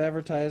think's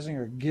advertising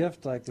or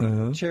gift, like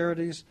the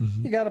charities,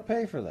 you got to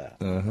pay for that.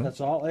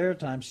 That's all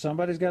airtime.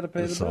 Somebody's got to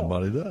pay the bill.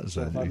 Somebody does.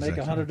 So if I make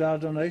a $100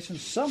 donation,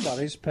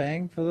 somebody's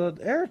paying for the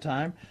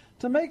airtime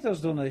to make those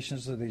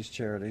donations to these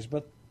charities.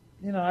 But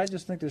I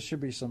just think there should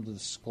be some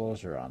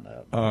disclosure on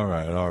that. All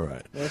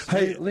right.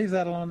 Hey, leave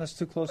that alone. That's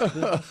too close to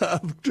business.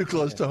 Too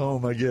close to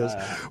home, I guess.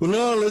 Well,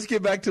 no, let's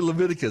get back to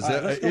Leviticus.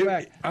 Let's go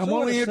back. I'm So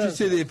what only it says,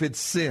 interested if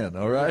it's sin,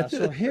 all right?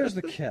 So here's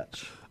the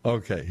catch.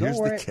 Okay, Don't here's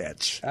worry, the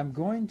catch. I'm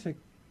going to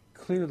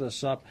clear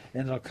this up,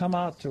 and it'll come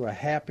out to a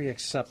happy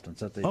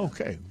acceptance at the end.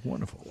 Okay,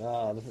 wonderful.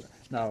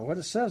 Now, what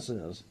it says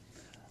is,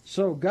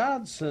 so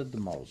God said to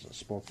Moses,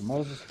 spoke to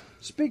Moses,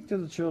 speak to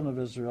the children of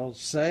Israel,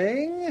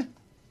 saying,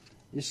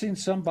 you've seen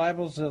some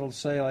Bibles that'll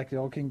say, like the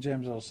Old King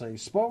James, it'll say,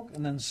 spoke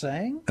and then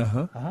saying.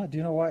 Uh-huh. Do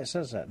you know why it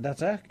says that?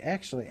 That's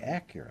actually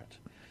accurate.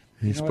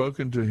 He's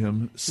spoken to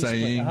him,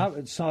 saying.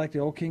 It's not like the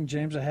Old King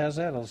James that has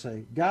that. It'll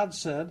say, God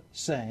said,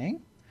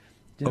 saying.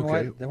 Do you know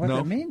what no,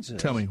 that means?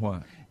 Is, tell me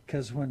why.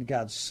 Because when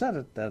God said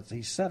it,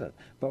 he said it.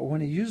 But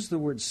when he used the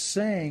word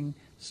saying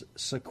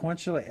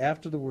sequentially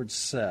after the word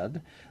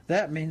said,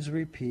 that means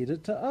repeat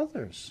it to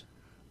others.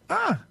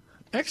 Ah,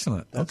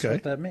 excellent. That's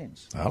what that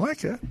means. I like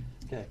that.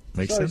 Okay.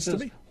 Makes sense to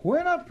me.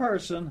 When a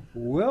person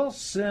will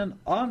sin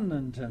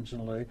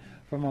unintentionally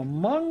from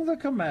among the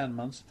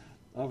commandments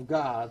of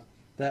God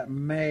that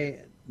may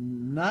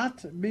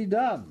not be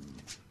done,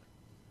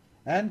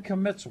 and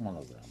commits one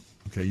of them.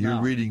 Okay,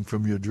 you're reading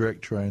from your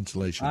direct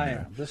translation. I there.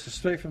 am. This is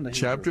straight from the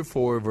Hebrew. Chapter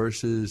 4,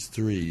 verses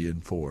 3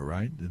 and 4,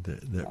 right?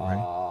 That right?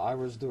 I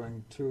was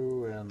doing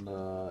 2 and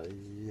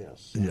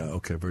yes. Yeah,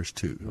 okay, verse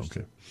 2.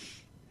 Okay.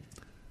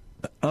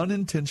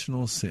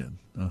 Unintentional sin.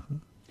 Uh-huh.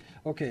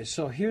 Okay,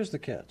 so here's the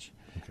catch.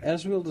 Okay.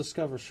 As we'll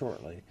discover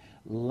shortly,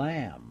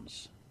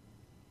 lambs,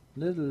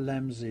 little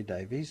lambsy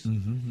davies,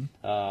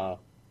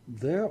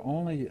 they're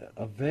only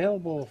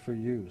available for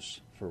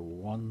use for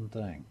one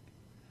thing,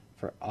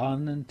 for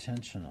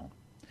unintentional.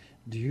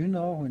 Do you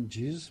know when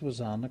Jesus was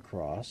on the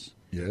cross?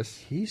 Yes.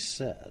 He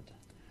said,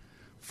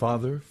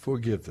 Father,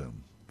 forgive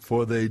them,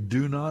 for they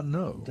do not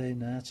know.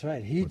 That's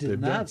right. He did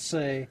not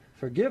say,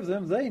 forgive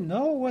them. They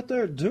know what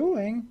they're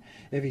doing.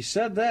 If he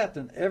said that,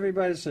 then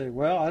everybody would say,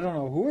 well, I don't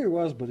know who he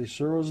was, but he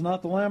sure was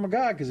not the Lamb of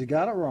God because he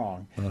got it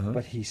wrong.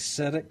 But he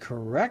said it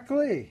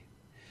correctly.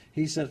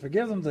 He said,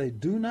 forgive them. They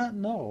do not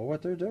know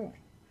what they're doing.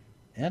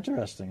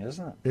 Interesting,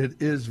 isn't it?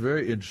 It is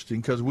very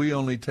interesting because we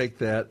only take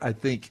that, I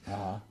think,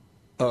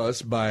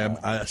 us by,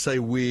 I say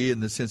we in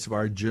the sense of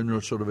our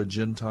general sort of a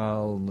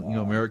Gentile,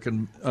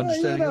 American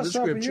understanding of the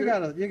Scripture.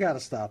 You got to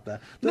stop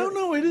that.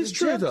 No, it is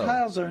true, though.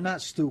 Gentiles are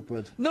not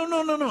stupid. No.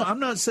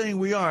 I'm not saying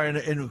we are,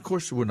 and of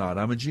course we're not.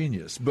 I'm a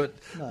genius. But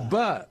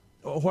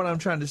what I'm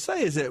trying to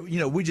say is that,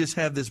 we just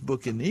have this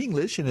book in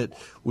English, and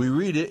we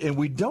read it, and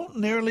we don't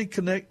nearly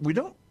connect. We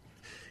don't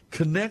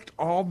connect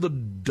all the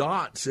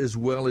dots as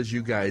well as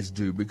you guys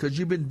do because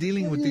you've been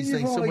dealing with these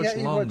things so much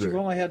longer. You've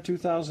only had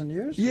 2,000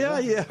 years?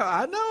 Yeah,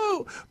 I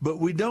know. But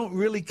we don't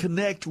really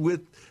connect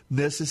with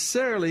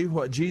necessarily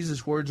what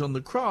Jesus' words on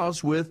the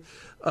cross with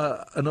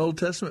an Old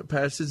Testament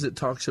passage that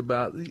talks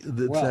about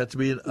that has to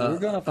be an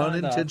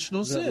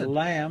unintentional sin. That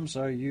lambs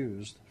are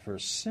used for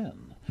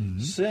sin.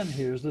 Sin,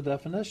 here's the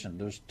definition.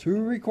 There's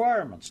two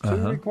requirements. Two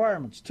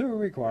requirements.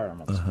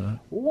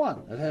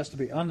 One, it has to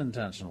be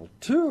unintentional.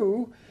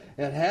 Two,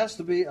 it has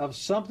to be of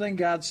something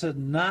God said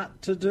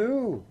not to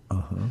do.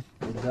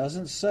 It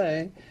doesn't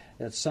say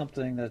it's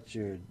something that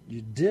you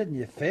did and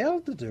you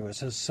failed to do. It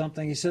says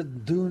something he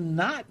said do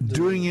not do.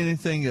 Doing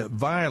anything that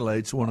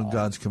violates one of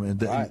God's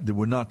commands that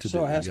we're not to do.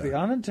 So it has to be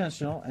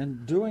unintentional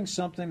and doing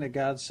something that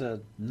God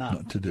said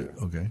not to do.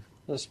 Okay.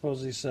 Let's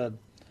suppose he said,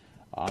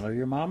 honor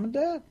your mom and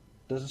dad.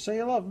 Doesn't say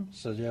you love them.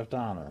 Says you have to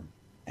honor them.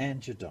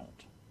 And you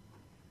don't.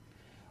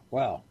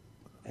 Well,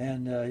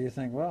 and you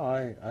think, well,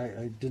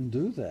 I didn't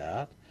do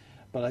that.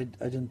 But I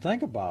didn't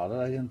think about it.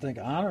 I didn't think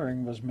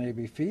honoring was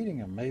maybe feeding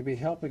them, maybe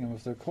helping them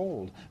if they're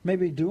cold,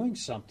 maybe doing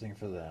something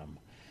for them.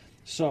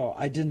 So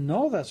I didn't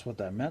know that's what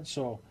that meant,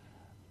 so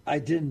I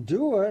didn't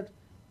do it,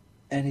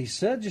 and he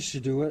said you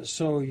should do it,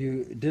 so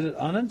you did it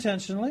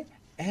unintentionally,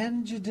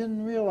 and you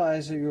didn't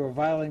realize that you were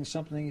violating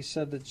something he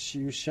said that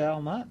you shall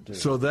not do.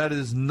 So that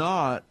is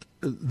not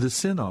the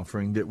sin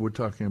offering that we're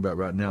talking about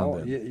right now,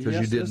 because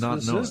you did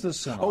not know. This is the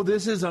sin offering. Oh,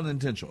 this is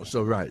unintentional.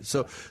 So right.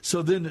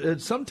 So then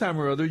at some time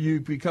or other you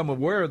become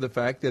aware of the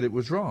fact that it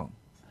was wrong.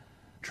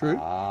 True?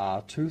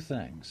 Two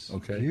things.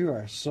 Okay. You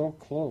are so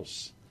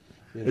close.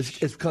 It's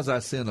because I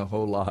sin a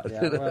whole lot.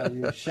 Yeah, well,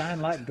 you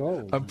shine like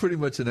gold. I'm pretty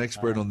much an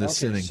expert on this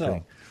sinning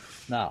thing.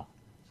 Now,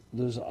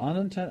 there's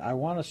unintentional. I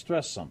want to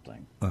stress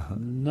something.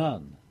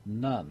 None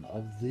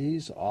of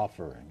these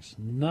offerings,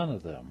 none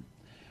of them,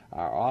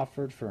 are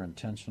offered for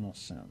intentional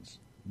sins.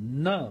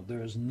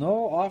 There is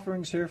no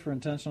offerings here for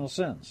intentional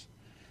sins.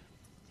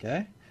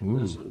 Okay?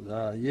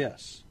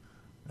 Yes.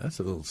 That's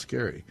a little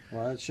scary.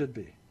 Well, it should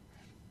be.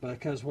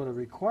 Because what it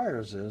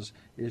requires is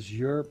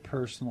your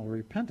personal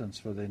repentance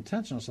for the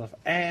intentional stuff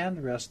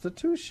and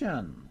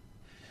restitution.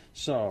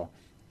 So,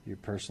 you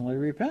personally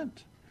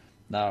repent.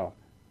 Now,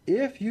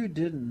 if you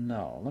didn't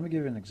know, let me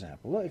give you an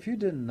example. If you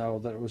didn't know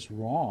that it was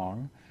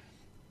wrong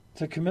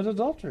to commit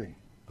adultery,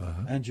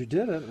 and you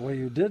did it, well,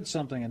 you did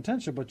something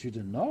intentional, but you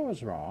didn't know it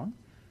was wrong.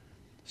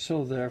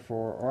 So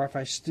therefore, or if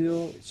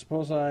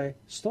suppose I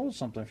stole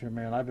something from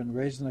you, and I've been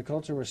raised in a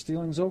culture where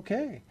stealing's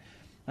okay.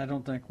 I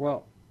don't think,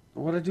 well,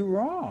 what did I do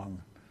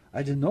wrong?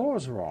 I didn't know it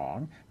was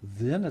wrong.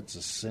 Then it's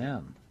a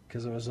sin,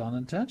 because it was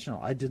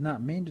unintentional. I did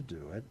not mean to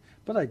do it,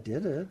 but I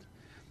did it.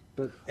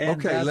 But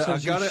God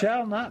says, you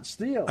shall not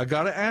steal. I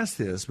got to ask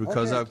this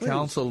because I've please.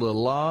 counseled a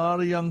lot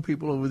of young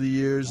people over the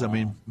years. I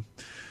mean,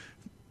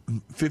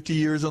 50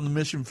 years on the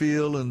mission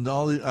field, and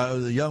all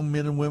the young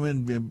men and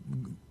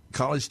women,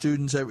 college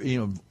students,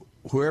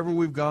 wherever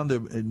we've gone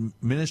to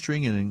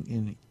ministering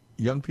and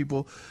young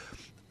people.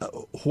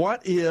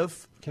 What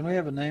if? Can we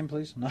have a name,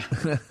 please? No.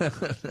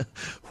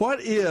 What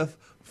if,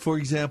 for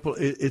example,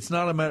 it's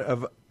not a matter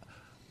of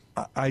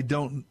I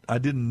didn't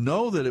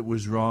know that it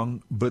was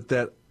wrong, but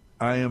that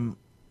I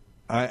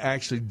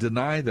actually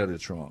deny that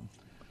it's wrong.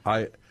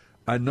 I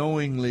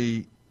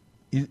knowingly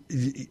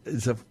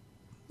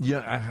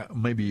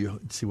maybe you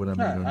see what I mean.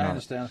 Right, I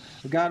understand.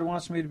 God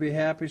wants me to be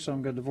happy, so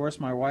I'm going to divorce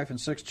my wife and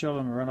 6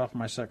 children and run off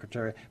my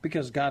secretary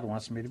because God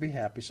wants me to be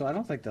happy. So I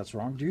don't think that's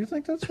wrong. Do you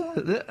think that's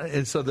wrong?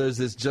 And so there's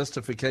this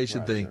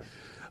justification thing.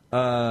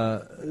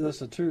 Sure. That's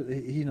the truth.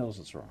 He knows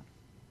it's wrong.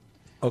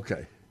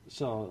 Okay.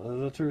 So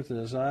the truth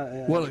is,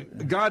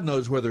 God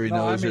knows whether he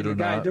knows it or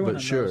not.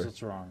 But sure, knows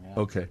it's wrong.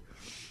 Yeah. Okay.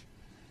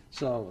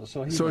 So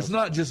it's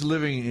not just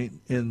living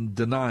in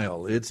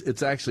denial.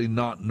 It's actually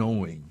not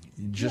knowing.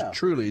 Just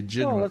truly,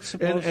 genuine.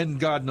 And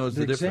God knows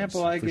the difference. The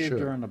example I gave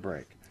during the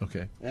break.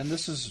 Okay. And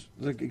this is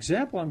the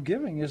example I'm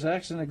giving is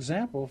actually an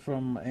example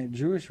from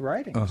Jewish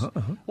writings.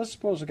 Let's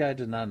suppose a guy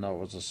did not know it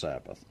was a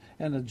Sabbath,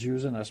 and the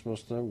Jews are not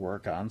supposed to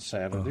work on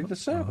Saturday, the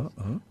Sabbath.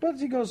 But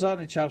he goes out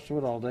and he chops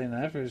wood all day, and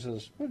after he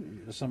says,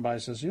 somebody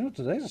says,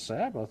 today's a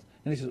Sabbath,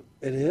 and he says,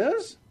 it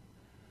is?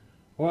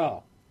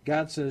 Well,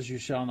 God says you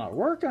shall not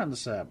work on the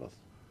Sabbath.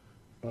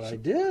 But I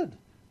did.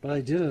 But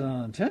I did it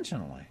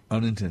unintentionally.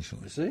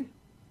 Unintentionally. You see?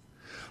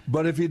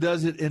 But if he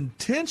does it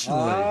intentionally...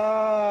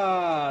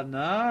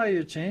 now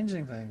you're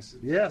changing things.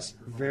 Yes,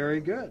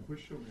 very good.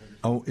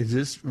 Oh,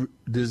 is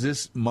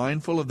this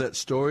mindful of that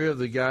story of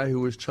the guy who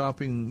was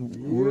chopping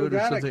wood or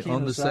something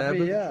on the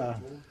Sabbath? Yeah.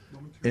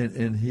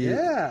 And he...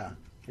 Yeah,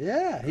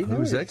 he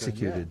was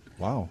executed. Yeah.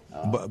 Wow.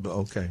 But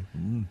okay.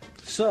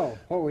 So,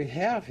 what we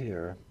have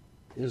here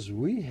is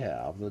we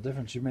have the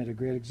difference. You made a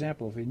great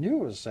example. If he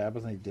knew it was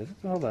Sabbath and he did it,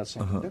 well, that's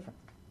something different.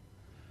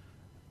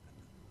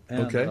 And,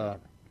 okay.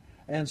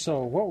 And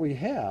so what we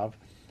have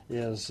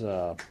is,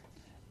 did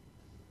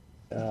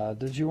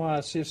you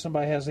want to see if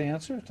somebody has the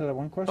answer to that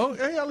one question? Oh,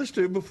 yeah, let's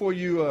do it before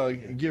you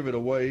give it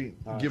away,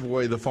 give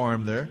away the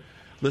farm there.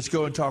 Let's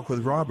go and talk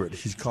with Robert.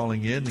 He's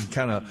calling in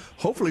and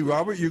hopefully,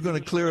 Robert, you're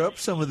going to clear up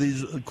some of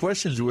these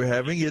questions we're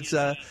having. It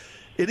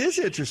is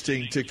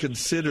interesting to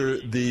consider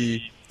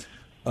the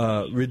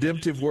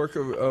redemptive work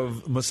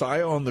of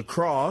Messiah on the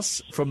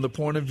cross from the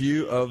point of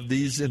view of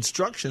these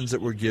instructions that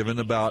were given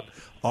about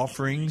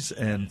offerings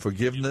and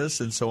forgiveness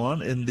and so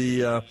on in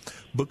the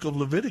book of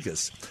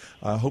Leviticus.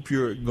 I hope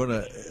you're going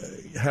to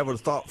have a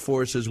thought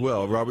for us as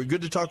well. Robert,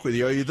 good to talk with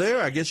you. Are you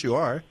there? I guess you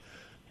are.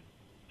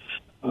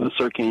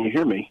 Sir, can you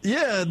hear me?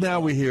 Yeah, now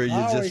we hear you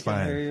just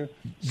fine. Hear you.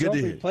 Good to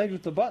hear. Played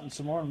with the button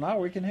some more, and now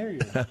we can hear you.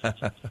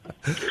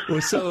 Well,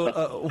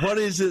 so what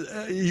is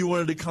it you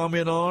wanted to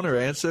comment on or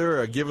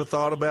answer or give a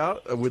thought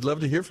about? We'd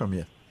love to hear from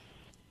you.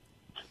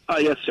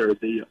 Yes, sir.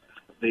 The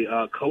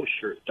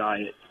kosher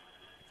diet.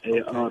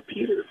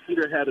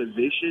 Peter had a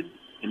vision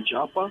in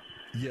Joppa.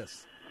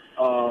 Yes.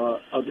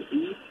 Of the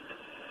beast.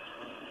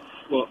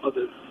 Well,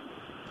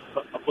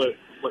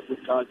 what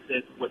God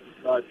said, what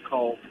God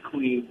called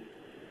clean,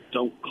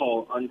 don't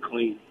call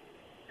unclean.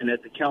 And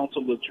at the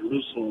Council of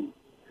Jerusalem,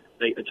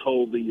 they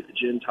told the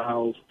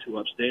Gentiles to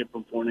abstain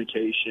from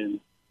fornication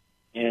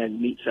and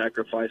meat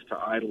sacrifice to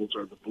idols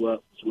or the blood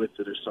was with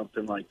it or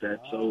something like that.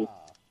 So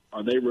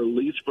are they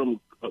released from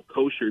a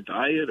kosher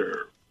diet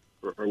or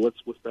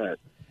what's with that?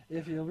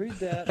 If you read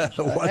that...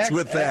 what's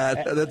with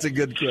that? That's a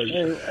good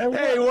question.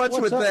 Hey, what's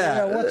with that?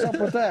 Yeah, what's up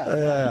with that?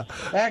 Yeah.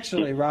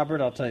 Actually,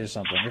 Robert, I'll tell you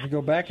something. If you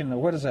go back in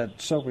what is that,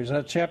 Soapy? Is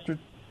that chapter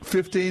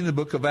 15, the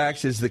book of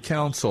Acts, is the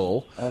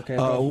council. Okay,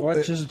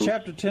 which is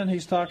chapter 10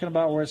 he's talking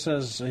about where it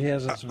says he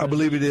has his vision? I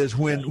believe it is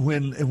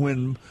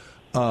when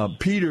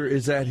Peter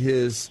is at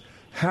his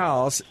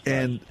house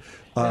and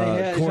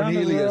Cornelius... He's on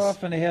the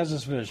roof and he has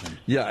this vision.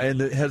 Yeah,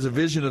 and it has a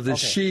vision of this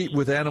sheet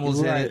with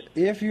animals in it.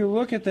 If you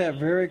look at that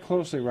very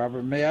closely,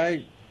 Robert, may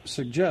I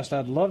suggest,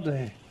 I'd love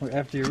to,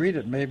 after you read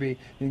it, maybe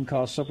you can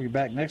call Soapy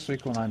back next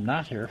week when I'm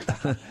not here.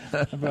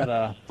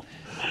 But...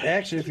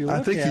 actually, if you look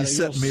I think at he's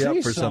setting me up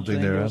for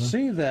something there. You'll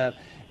see that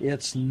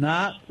it's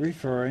not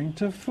referring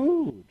to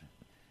food.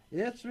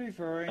 It's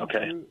referring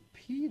to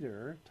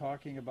Peter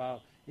talking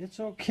about it's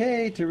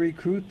okay to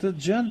recruit the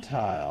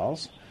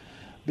Gentiles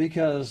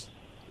because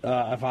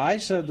if I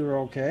said they're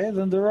okay,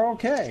 then they're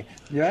okay.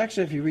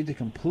 If you read the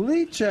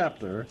complete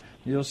chapter,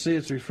 you'll see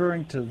it's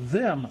referring to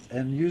them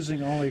and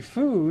using only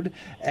food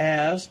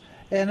as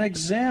an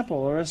example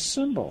or a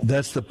symbol.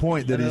 That's the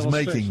point that he's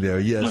making there.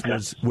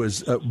 Yes,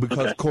 was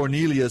because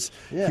Cornelius,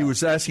 he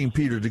was asking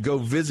Peter to go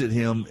visit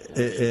him,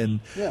 and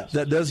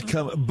that does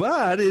come.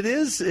 But it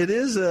is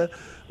a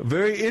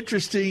very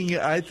interesting.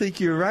 I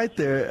think you're right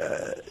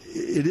there.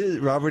 It is,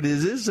 Robert. It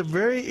is a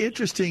very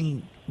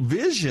interesting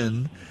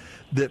vision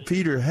that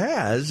Peter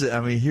has. I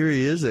mean, here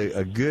he is,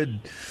 a good,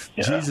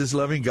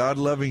 Jesus-loving,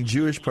 God-loving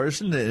Jewish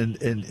person,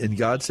 and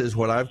God says,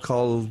 what I've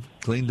called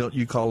clean, don't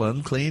you call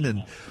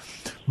unclean.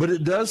 But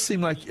it does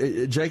seem like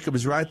Jacob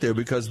is right there,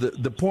 because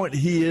the point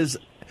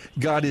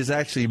God is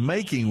actually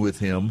making with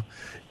him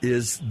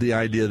is the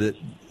idea that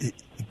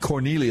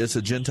Cornelius,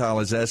 a Gentile,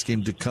 is asking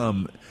him to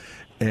come,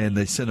 and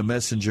they send a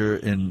messenger,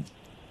 and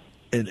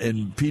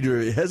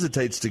Peter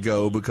hesitates to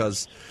go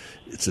because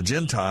it's a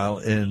Gentile,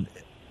 and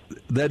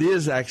that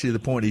is actually the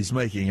point he's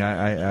making.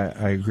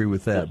 I agree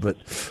with that, but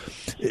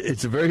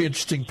it's a very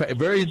interesting,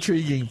 very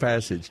intriguing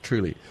passage,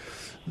 truly.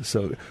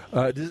 So,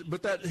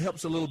 but that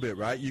helps a little bit,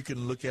 right? You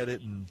can look at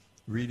it and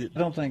read it. I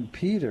don't think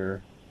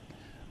Peter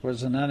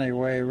was in any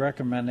way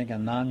recommending a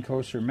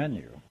non-kosher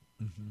menu.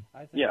 Mm-hmm.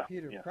 I think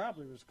Peter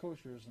probably was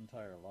kosher his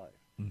entire life.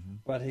 Mm-hmm.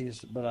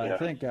 But I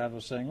think God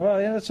was saying, well,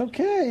 it's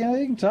okay,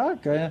 you can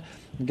talk.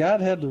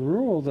 God had the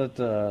rule that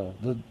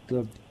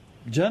the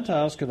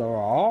Gentiles could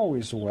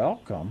always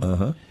welcome.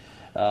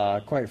 Uh-huh.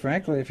 Quite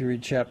frankly, if you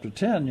read chapter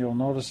 10, you'll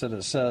notice that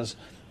it says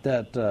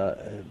that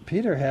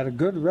Peter had a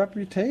good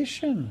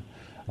reputation.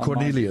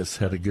 Cornelius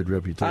had a good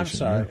reputation. I'm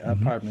sorry,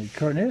 pardon me.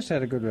 Cornelius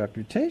had a good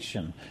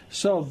reputation.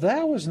 So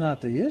that was not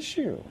the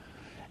issue.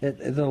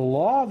 The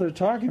law they're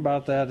talking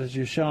about, that is,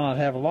 you shall not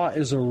have a law,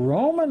 is a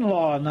Roman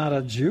law, not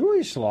a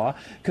Jewish law,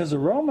 because the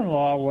Roman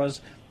law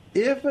was,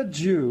 if a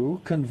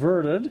Jew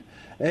converted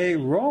a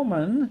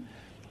Roman,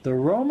 the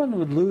Roman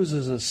would lose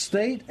his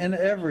estate and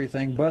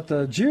everything, but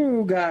the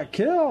Jew got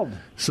killed.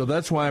 So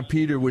that's why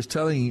Peter was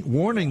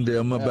warning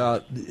them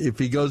about if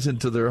he goes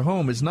into their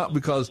home. It's not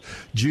because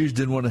Jews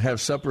didn't want to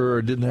have supper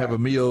or didn't have a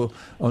meal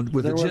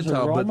with a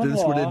Gentile, but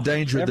this would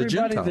endanger the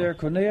Gentile. Everybody there,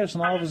 Cornelius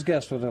and all of his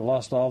guests, would have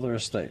lost all their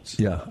estates.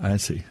 Yeah, I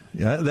see.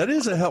 Yeah, that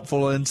is a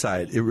helpful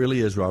insight. It really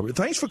is, Robert.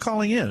 Thanks for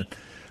calling in.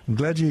 I'm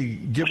glad you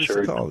give us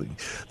a call.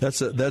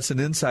 That's an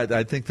insight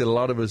I think that a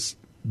lot of us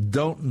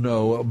don't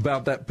know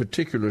about that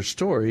particular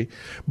story,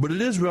 but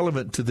it is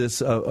relevant to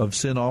this of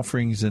sin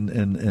offerings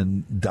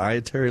and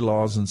dietary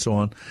laws and so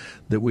on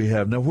that we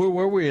have. Now, where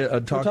were we talking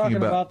about? We're talking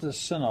about this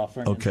sin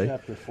offering in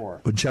chapter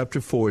 4. In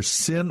chapter 4,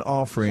 sin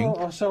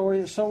offering.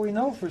 So we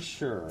know for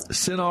sure.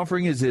 Sin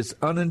offering is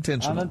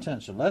unintentional.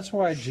 Unintentional. That's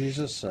why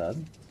Jesus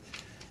said,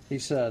 he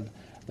said,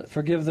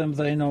 forgive them,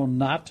 they know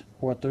not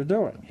what they're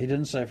doing. He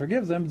didn't say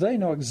forgive them, they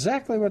know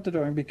exactly what they're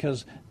doing,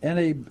 because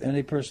any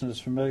person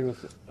who's familiar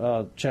with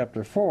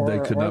chapter 4 they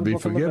could not be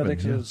forgiven.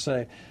 Would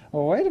say,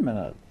 well, wait a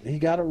minute, he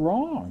got it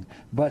wrong.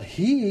 But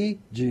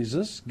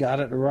Jesus, got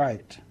it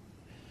right.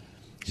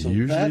 So he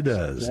usually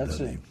does,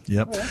 doesn't he?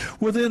 Yep.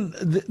 Well,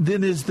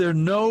 then is there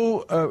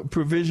no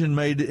provision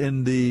made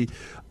in the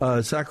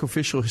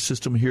sacrificial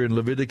system here in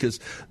Leviticus?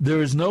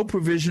 There is no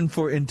provision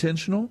for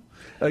intentional,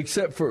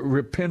 except for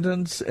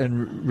repentance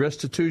and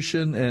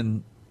restitution,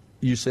 and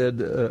you said...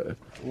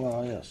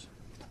 well, yes.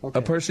 Okay.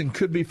 A person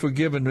could be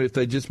forgiven if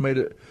they just made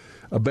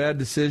a bad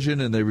decision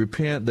and they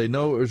repent, they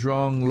know it was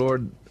wrong,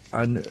 Lord,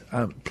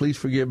 please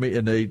forgive me,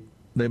 and they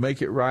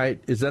make it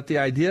right. Is that the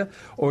idea,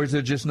 or is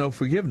there just no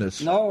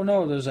forgiveness?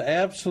 No, there's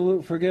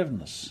absolute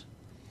forgiveness.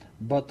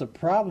 But the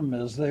problem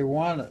is the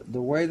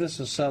way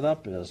this is set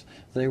up is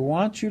they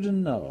want you to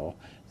know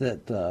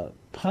that the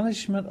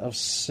punishment of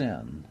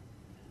sin,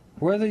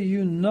 whether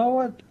you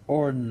know it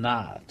or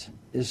not,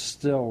 is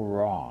still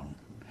wrong.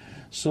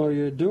 So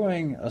you're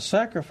doing a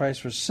sacrifice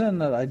for sin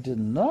that I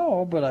didn't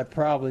know, but I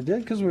probably did,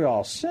 because we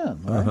all sin,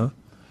 right? Uh-huh.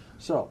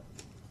 So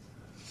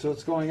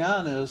what's going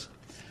on is,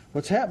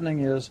 what's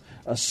happening is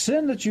a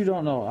sin that you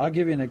don't know. I'll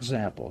give you an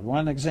example. You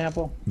want an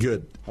example?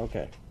 Good.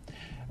 Okay.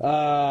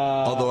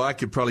 Although I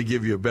could probably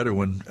give you a better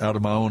one out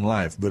of my own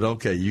life, but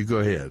okay, you go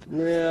ahead.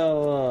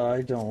 Well,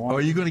 I don't want.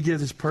 Are you going to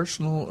give this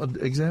personal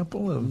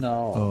example?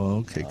 No. Oh,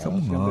 okay. Come on.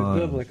 It's going to be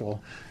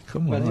biblical.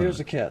 Come on. But here's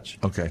the catch.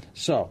 Okay.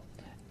 So,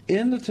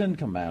 in the Ten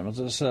Commandments,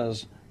 it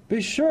says,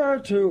 "Be sure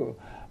to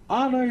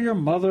honor your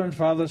mother and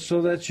father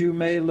so that you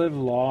may live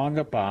long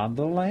upon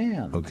the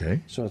land."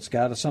 Okay. So it's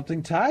got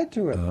something tied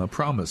to it.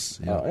 Promise.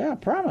 Yeah.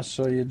 Promise.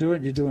 So you're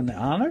doing the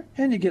honor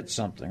and you get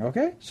something,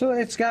 okay? So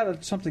it's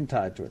got something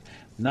tied to it.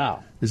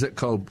 Now. Is that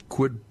called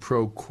quid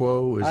pro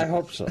quo? I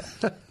hope so.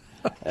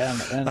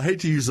 And I hate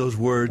to use those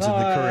words in the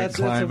current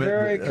climate. It's a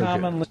very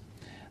common...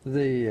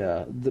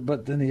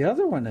 But then the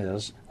other one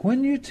is,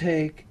 when you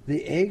take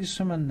the eggs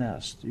from a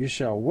nest, you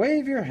shall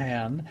wave your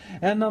hand,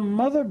 and the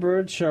mother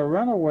bird shall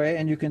run away,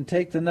 and you can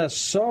take the nest,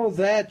 so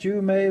that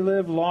you may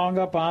live long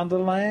upon the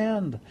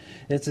land.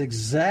 It's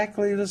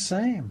exactly the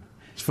same.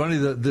 It's funny,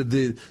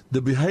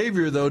 the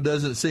behavior, though,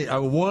 doesn't seem...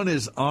 one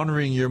is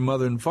honoring your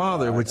mother and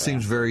father, which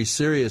seems very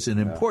serious and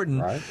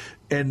important, right.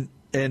 And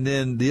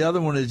then the other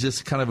one is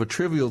just kind of a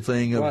trivial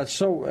thing.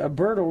 So a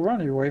bird will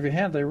run, you wave your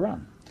hand, they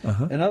run.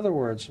 Uh-huh. In other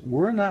words,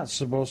 we're not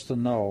supposed to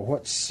know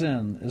what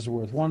sin is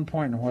worth 1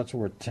 point and what's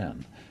worth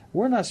 10.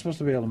 We're not supposed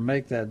to be able to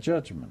make that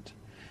judgment.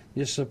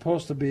 You're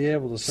supposed to be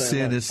able to say,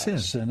 sin is sin.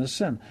 Sin is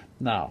sin.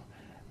 Now,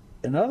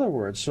 in other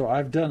words, so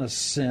I've done a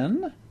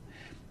sin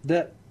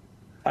that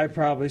I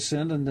probably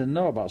sinned and didn't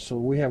know about. So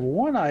we have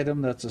one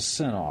item that's a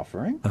sin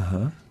offering.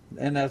 Uh-huh.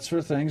 And that's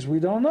for things we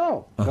don't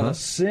know. But a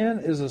sin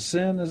is a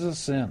sin is a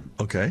sin.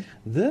 Okay.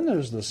 Then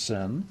there's the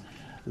sin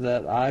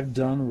that I've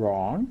done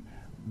wrong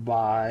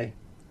by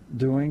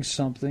doing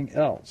something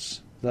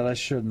else that I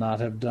should not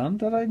have done,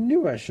 that I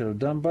knew I should have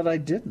done, but I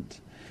didn't.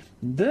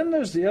 Then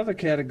there's the other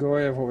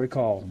category of what we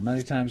call,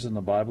 many times in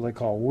the Bible, they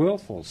call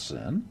willful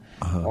sin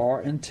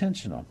or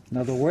intentional.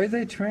 Now, the way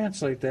they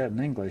translate that in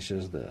English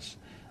is this.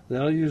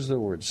 They'll use the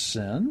word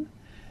sin,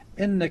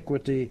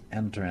 iniquity,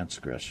 and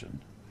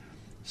transgression.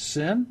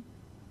 Sin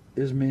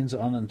means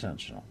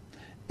unintentional.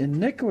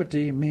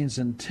 Iniquity means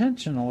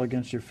intentional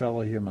against your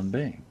fellow human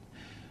being.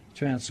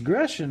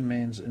 Transgression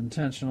means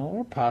intentional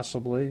or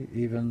possibly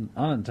even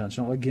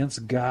unintentional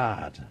against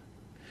God.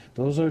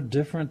 Those are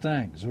different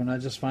things. We're not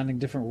just finding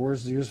different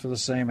words to use for the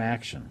same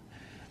action.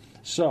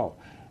 So,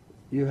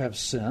 you have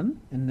sin,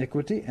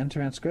 iniquity, and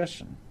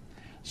transgression.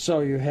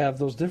 So you have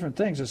those different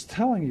things. It's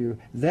telling you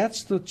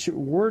that's the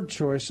word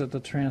choice that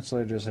the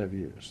translators have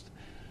used.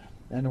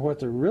 And what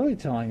they're really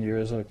telling you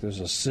is, look,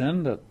 there's a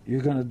sin that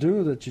you're going to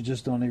do that you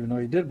just don't even know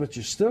you did, but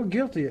you're still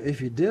guilty.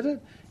 If you did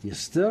it, you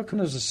still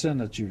there's a sin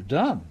that you've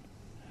done.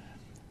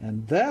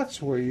 And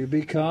that's where you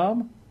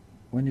become,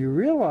 when you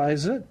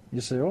realize it,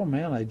 you say, oh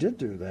man, I did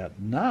do that.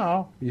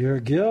 Now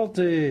you're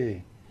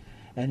guilty.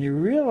 And you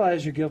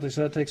realize you're guilty,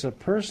 so that takes a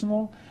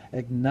personal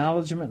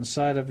acknowledgement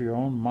inside of your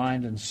own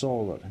mind and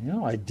soul that,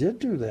 I did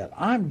do that.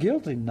 I'm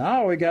guilty.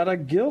 Now we got a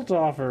guilt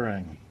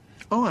offering.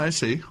 Oh, I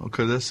see.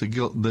 Okay, that's the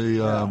guilt.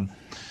 The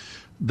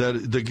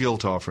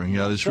guilt offering.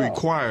 Yeah, it's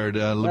required.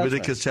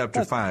 Leviticus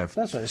chapter 5.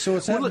 That's right. So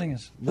what's happening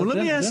is. Let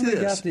me ask you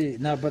this.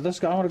 But let's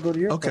go. I want to go to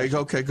your question.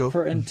 Okay, go.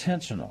 For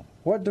intentional,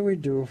 what do we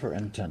do for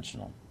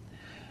intentional?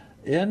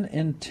 In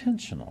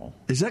intentional,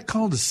 is that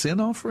called a sin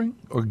offering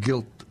or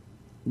guilt?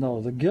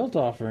 No, the guilt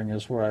offering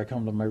is where I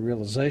come to my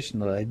realization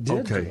that I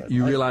did do it.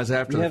 You realize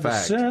after the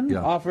fact. You have a sin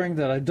offering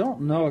that I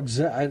don't know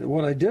exactly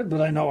what I did,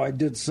 but I know I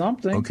did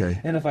something. Okay.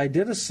 And if I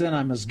did a sin,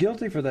 I'm as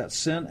guilty for that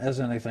sin as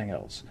anything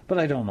else. But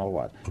I don't know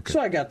what. Okay. So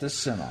I got this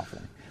sin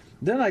offering.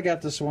 Then I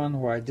got this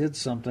one where I did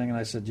something, and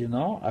I said,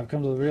 I've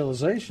come to the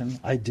realization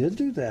I did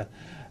do that.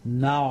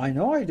 Now I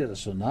know I did it,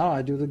 so now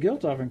I do the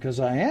guilt offering because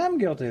I am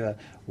guilty of that.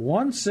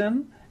 One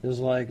sin is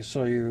like,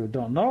 so you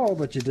don't know,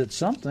 but you did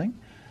something.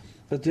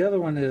 But the other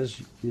one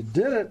is you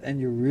did it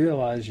and you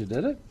realize you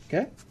did it,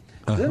 okay?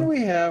 Then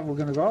we're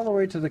going to go all the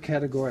way to the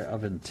category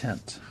of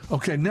intent.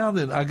 Okay, now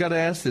then, I got to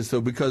ask this, though,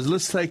 because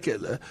let's take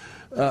it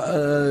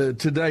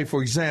today,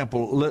 for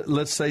example,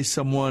 let's say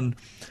someone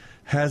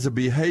has a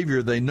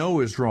behavior they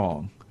know is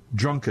wrong,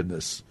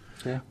 drunkenness,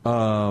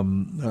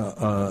 some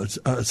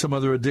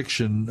other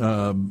addiction.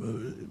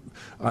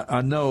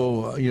 I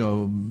know,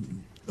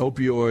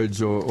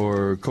 opioids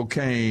or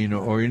cocaine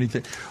or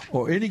anything,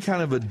 or any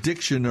kind of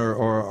addiction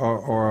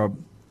or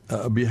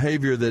a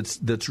behavior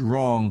that's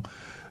wrong.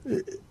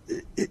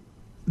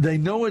 They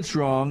know it's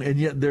wrong, and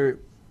yet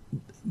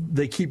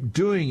they keep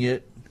doing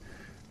it.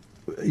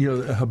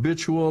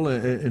 Habitual,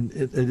 and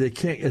they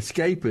can't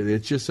escape it.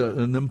 It's just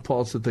an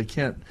impulse that they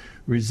can't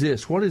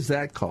resist. What is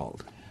that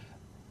called?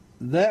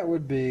 That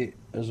would be,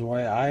 as the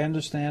way I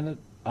understand it,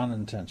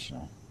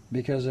 unintentional.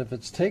 Because if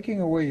it's taking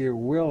away your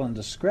will and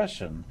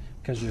discretion,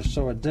 because you're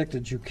so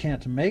addicted you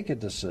can't make a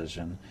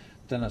decision,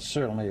 then it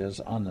certainly is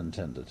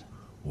unintended.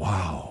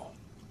 Wow.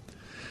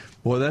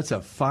 Boy, that's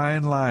a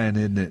fine line,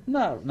 isn't it?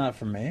 No, not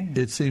for me.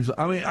 It seems.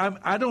 I mean,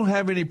 I don't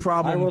have any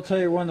problem. I will tell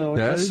you one, though.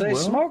 Let's say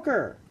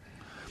smoker.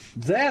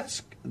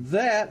 That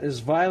is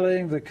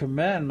violating the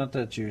commandment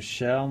that you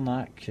shall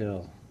not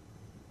kill.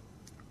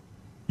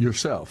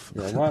 Yourself.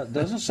 Yeah, well, it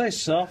doesn't say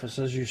self, it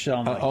says you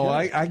shall not kill.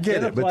 I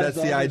get it, but that's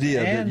the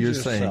idea that you're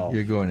saying.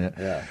 You're going at.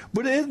 Yeah.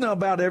 But isn't it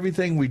about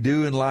everything we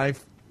do in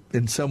life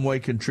in some way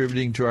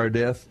contributing to our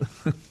death?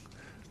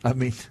 I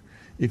mean,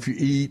 if you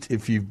eat,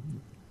 if you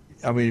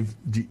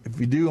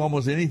do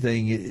almost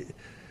anything,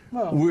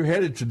 we're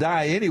headed to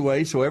die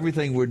anyway, so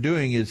everything we're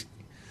doing is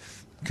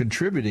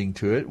contributing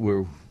to it.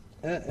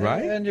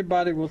 Right? And your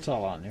body will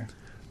tell on you.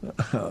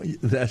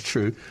 That's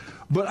true.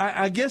 But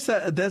I guess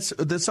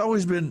that's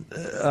always been,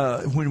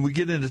 when we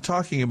get into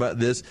talking about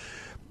this,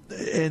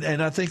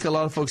 and I think a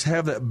lot of folks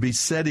have that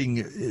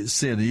besetting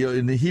sin.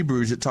 In the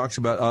Hebrews, it talks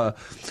about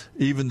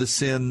even the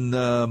sin,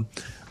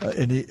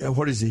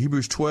 what is it,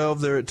 Hebrews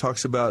 12 there, it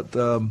talks about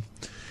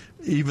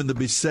even the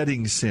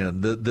besetting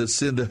sin, the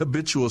sin, the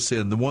habitual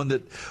sin, the one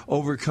that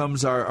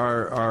overcomes it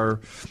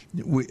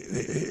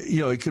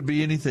could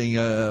be anything,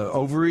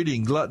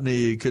 overeating,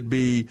 gluttony, it could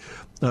be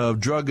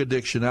drug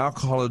addiction,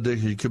 alcohol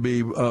addiction, it could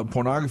be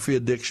pornography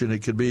addiction,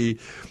 it could be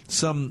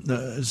some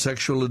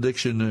sexual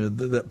addiction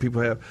that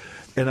people have.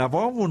 And I've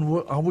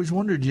always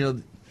wondered,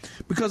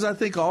 because I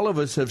think all of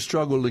us have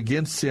struggled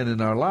against sin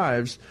in our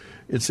lives,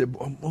 and said,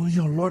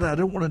 Lord, I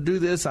don't want to do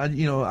this. I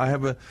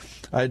have a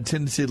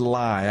tendency to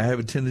lie. I have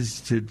a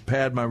tendency to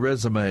pad my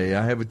resume.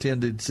 I have a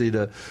tendency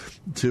to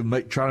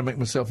try to make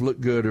myself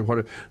look good or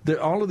whatever.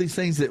 All of these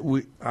things that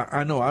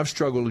I know I've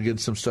struggled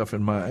against some stuff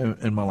in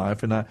my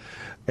life, and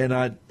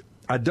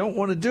I I don't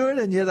want to do it,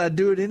 and yet I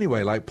do it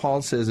anyway. Like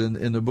Paul says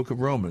in the book of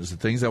Romans, the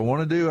things I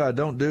want to do, I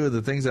don't do.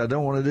 The things I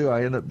don't want to do,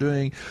 I end up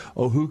doing.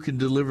 Oh, who can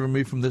deliver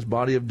me from this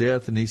body of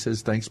death? And he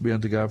says, thanks be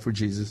unto God for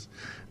Jesus,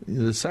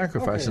 the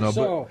sacrifice. Okay, and all.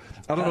 so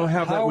but I don't know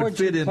how that would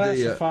fit in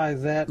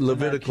the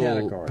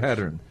Levitical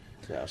pattern.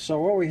 Yeah, so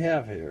what we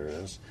have here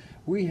is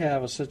we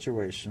have a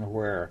situation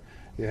where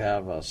you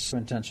have a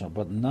intentional,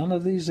 but none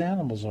of these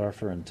animals are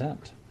for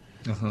intent.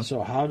 Uh-huh.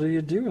 So how do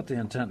you deal with the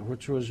intent,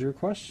 which was your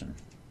question?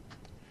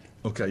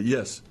 Okay,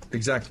 yes,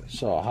 exactly.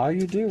 So how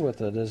you deal with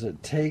it is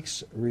it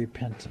takes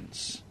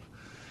repentance.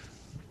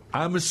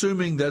 I'm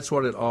assuming that's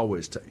what it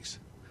always takes.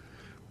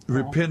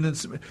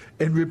 Repentance.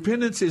 And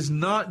repentance is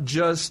not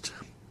just...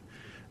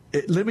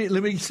 Let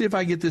me see if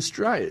I get this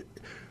straight.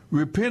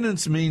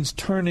 Repentance means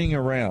turning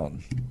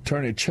around,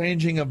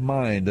 changing of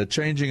mind, a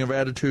changing of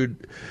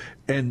attitude,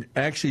 and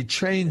actually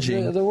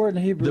changing the word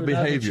in Hebrew, the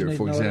behavior,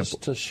 for example.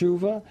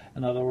 Teshuvah.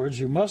 In other words,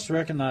 you must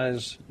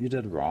recognize you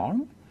did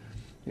wrong.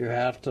 You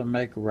have to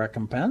make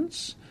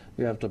recompense.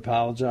 You have to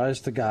apologize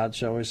to God,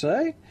 shall we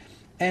say.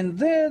 And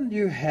then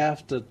you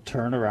have to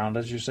turn around,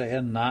 as you say,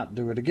 and not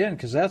do it again,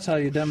 because that's how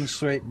you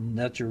demonstrate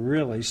that you're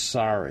really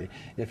sorry.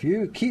 If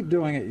you keep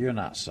doing it, you're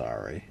not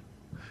sorry.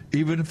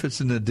 Even if it's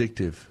an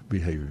addictive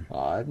behavior.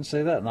 I didn't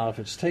say that. Now, if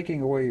it's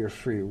taking away your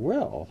free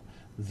will,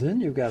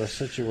 then you've got a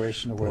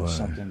situation where it's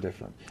something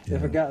different. Yeah.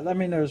 If it got, I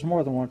mean, there's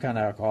more than one kind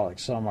of alcoholic.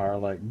 Some are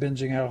like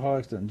binging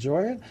alcoholics that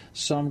enjoy it.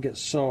 Some get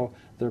so,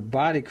 their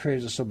body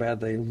craves it so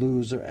bad they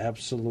lose their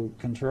absolute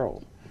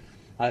control.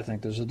 I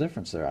think there's a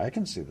difference there. I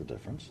can see the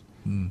difference.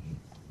 Mm-hmm.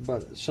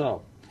 But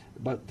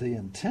the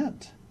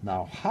intent.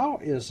 Now, how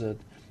is it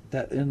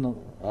that in the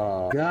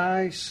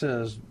guy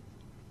says,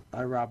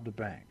 I robbed a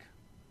bank.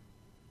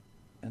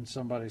 And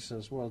somebody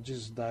says, well,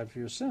 Jesus died for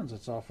your sins.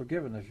 It's all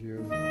forgiven if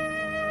you...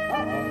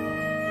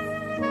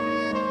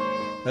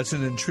 That's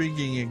an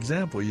intriguing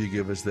example you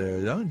give us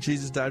there.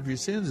 Jesus died for your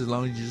sins. As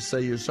long as you just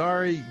say you're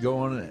sorry, go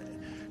on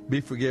and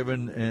be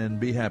forgiven and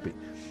be happy.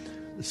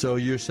 So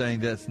you're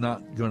saying that's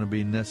not going to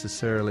be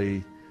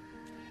necessarily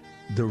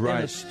the right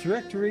in a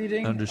strict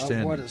reading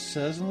understanding of what it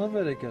says in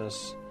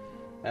Leviticus,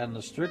 and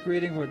the strict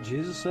reading of what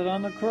Jesus said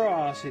on the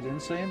cross, he didn't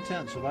say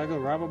intent. So if I go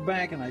rob a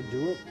bank and I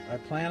do it, I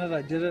plan it,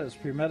 I did it, it's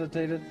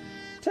premeditated,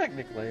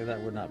 technically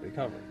that would not be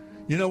covered.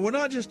 You know, we're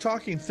not just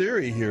talking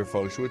theory here,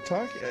 folks. We're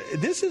talking.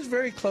 This is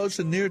very close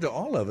and near to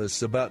all of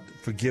us about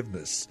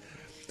forgiveness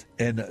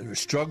and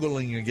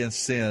struggling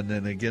against sin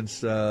and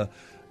against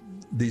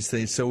these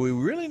things. So we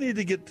really need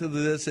to get to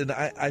this. And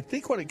I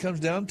think what it comes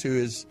down to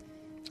is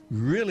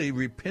really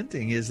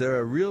repenting. Is there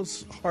a real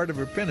heart of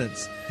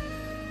repentance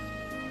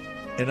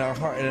in our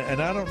heart?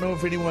 And I don't know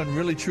if anyone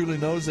really truly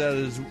knows that.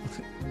 Is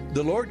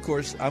the Lord, of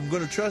course, I'm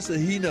going to trust that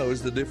He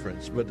knows the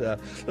difference. But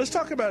let's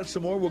talk about it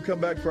some more. We'll come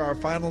back for our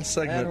final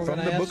segment from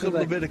the book of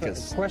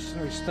Leviticus. The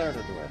question we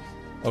started with.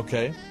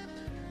 Okay.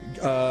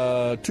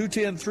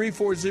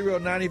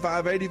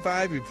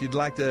 210-340-9585. If you'd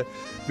like to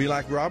be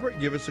like Robert,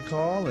 give us a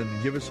call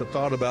and give us a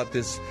thought about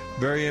this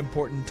very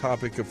important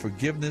topic of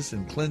forgiveness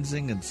and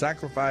cleansing and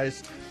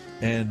sacrifice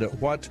and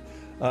what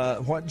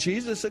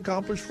Jesus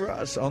accomplished for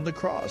us on the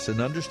cross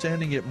and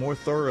understanding it more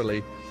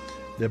thoroughly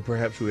than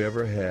perhaps we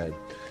ever had.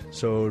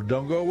 So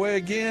don't go away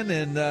again,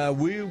 and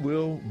we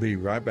will be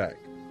right back.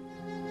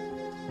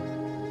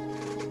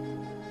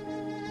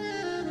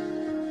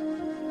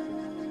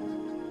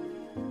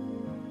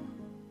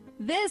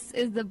 This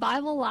is the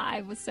Bible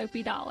Live with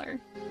Soapy Dollar.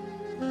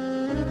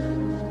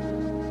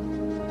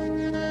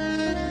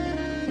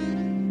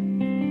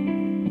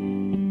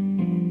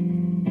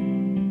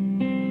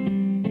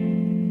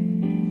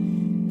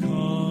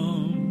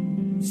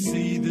 Come,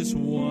 see this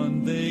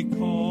one they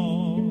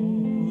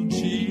call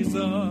Jesus,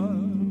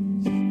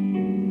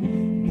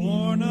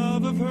 born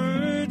of a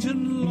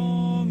virgin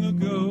long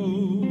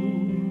ago.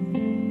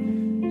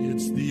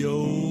 It's the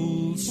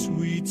old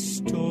sweet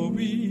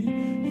story.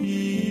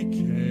 He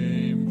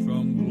came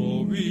from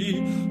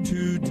glory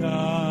to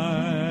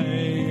die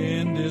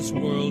in this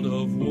world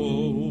of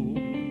woe.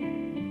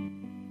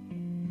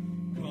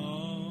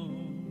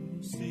 Come,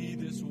 see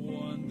this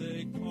one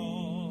they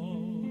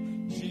call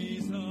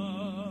Jesus,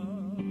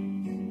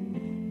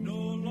 no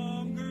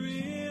longer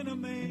in a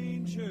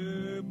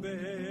manger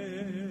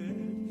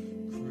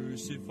bed,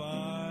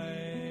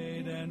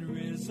 crucified and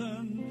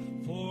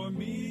risen for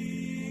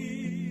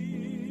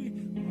me.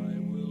 I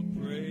will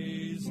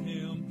praise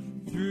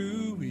Him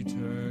through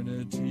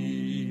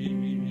eternity.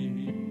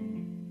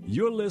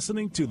 You're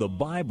listening to the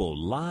Bible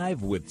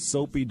Live with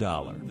Soapy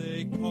Dollar.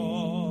 They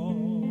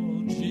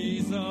call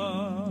Jesus.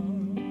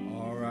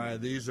 All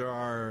right, these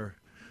are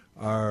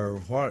our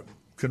what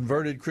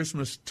converted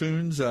Christmas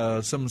tunes,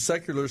 some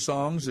secular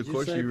songs. Of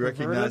course, you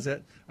recognize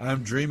that.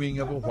 I'm Dreaming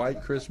of a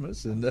White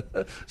Christmas. And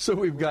so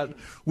we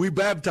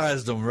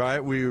baptized them,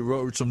 right? We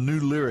wrote some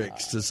new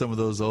lyrics to some of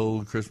those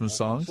old Christmas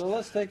songs. So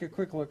let's take a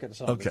quick look at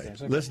some of these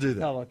things. Okay, let's do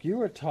that. Now, look, you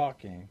were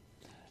talking,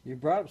 you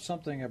brought up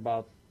something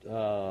about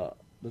the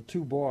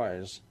two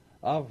boys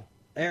of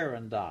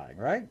Aaron dying,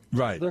 right?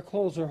 Right. Their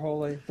clothes are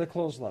holy, their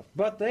clothes left.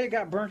 But they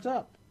got burnt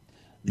up.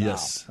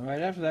 Yes. Now,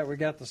 right after that, we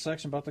got the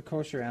section about the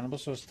kosher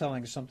animals, so it's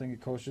telling us something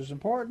kosher is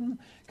important,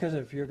 because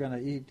if you're going to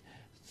eat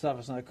stuff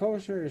that's not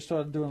kosher, you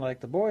started doing like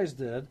the boys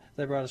did.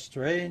 They brought a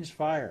strange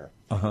fire.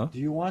 Uh-huh. Do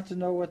you want to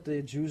know what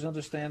the Jews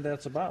understand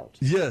that's about?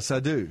 Yes,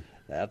 I do.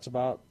 That's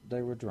about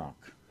they were drunk.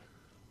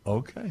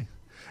 Okay.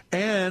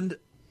 And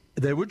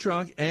they were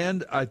drunk,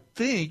 and I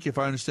think, if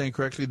I understand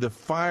correctly, the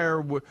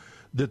fire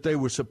that they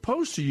were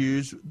supposed to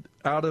use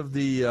out of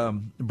the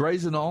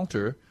brazen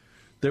altar,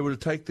 they were to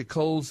take the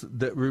coals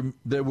that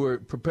were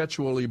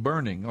perpetually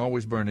burning,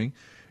 always burning,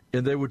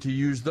 and they were to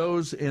use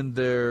those in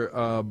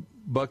their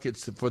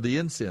buckets for the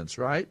incense,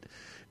 right?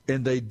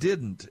 And they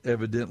didn't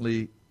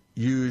evidently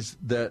use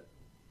that,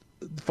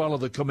 follow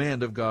the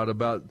command of God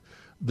about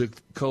the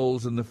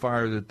coals and the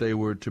fire that they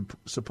were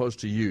supposed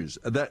to use.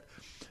 That,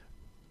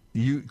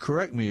 you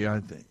correct me, I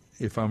think,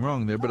 if I'm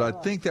wrong there, but I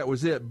think that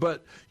was it.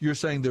 But you're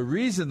saying the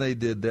reason they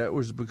did that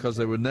was because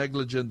they were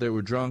negligent, they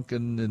were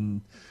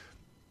drunken,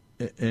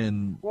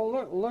 and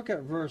well, look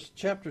at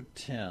chapter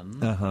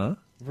 10,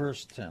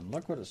 verse 10.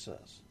 Look what it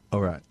says.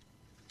 All right.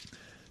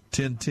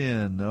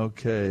 10:10.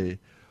 Okay.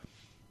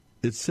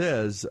 It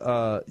says,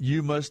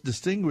 you must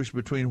distinguish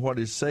between what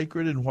is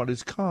sacred and what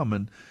is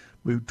common,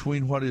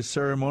 between what is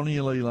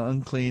ceremonially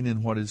unclean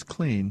and what is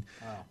clean.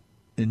 Wow.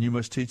 And you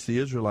must teach the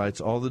Israelites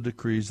all the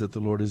decrees that the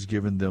Lord has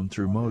given them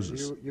through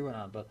Moses. You went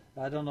on, but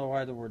I don't know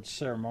why the word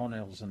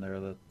ceremonial's in there.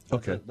 That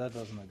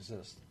doesn't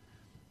exist.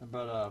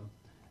 But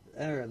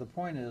anyway, the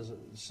point is, it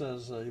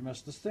says you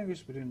must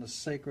distinguish between the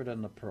sacred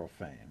and the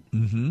profane.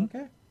 Mm-hmm.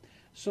 Okay?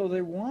 So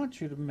they want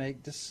you to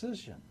make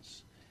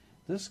decisions.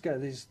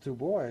 These two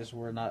boys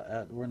were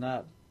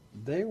not.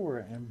 They were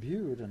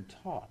imbued and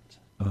taught.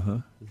 Uh-huh.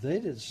 They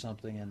did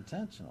something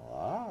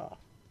intentional.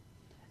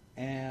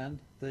 And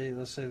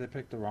let's say they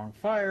picked the wrong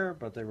fire,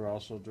 but they were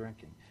also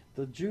drinking.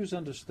 The Jews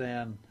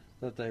understand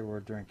that they were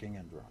drinking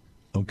and drunk.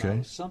 Okay.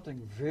 Now,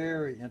 something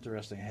very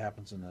interesting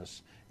happens in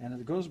this, and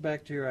it goes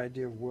back to your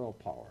idea of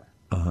willpower.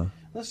 Uh-huh.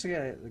 Let's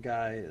say the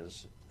guy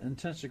is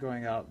intentionally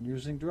going out and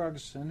using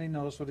drugs, and he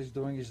knows what he's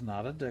doing. He's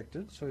not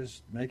addicted, so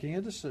he's making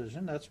a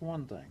decision. That's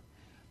one thing.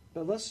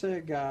 But let's say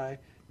a guy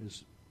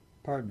is,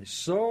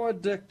 so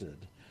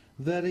addicted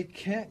that he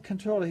can't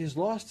control it. He's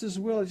lost his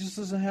will. He just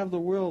doesn't have the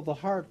will, the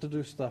heart to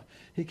do stuff.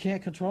 He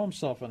can't control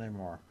himself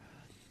anymore.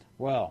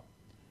 Well,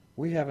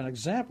 we have an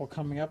example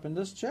coming up in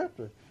this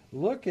chapter.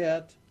 Look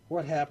at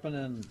what happened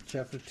in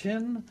chapter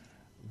 10,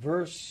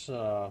 verse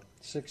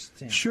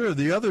 16. Sure.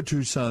 The other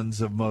two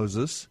sons of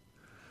Moses,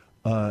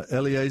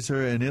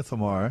 Eleazar and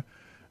Ithamar,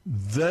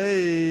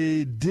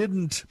 he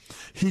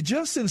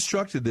just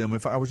instructed them.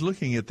 If I was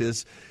looking at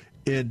this,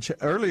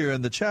 earlier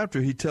in the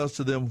chapter, he tells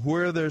to them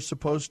where they're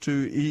supposed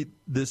to eat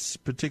this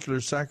particular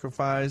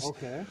sacrifice.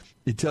 Okay.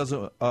 He tells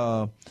them,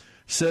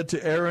 said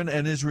to Aaron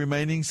and his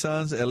remaining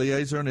sons,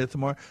 Eleazar and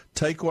Ithamar,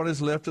 take what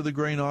is left of the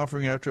grain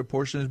offering after a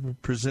portion is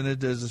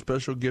presented as a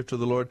special gift to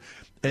the Lord,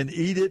 and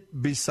eat it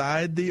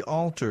beside the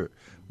altar.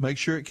 Make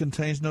sure it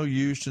contains no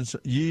yeast,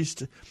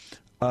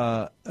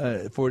 for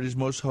it is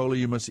most holy.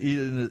 You must eat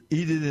it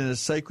in a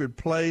sacred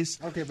place.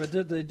 Okay, but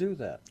did they do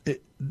that?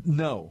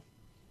 No.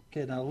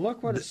 Okay, now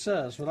look what it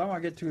says. What I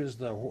want to get to is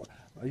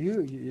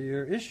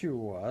your issue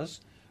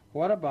was,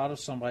 what about if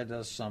somebody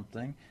does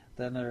something,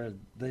 then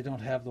they don't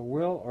have the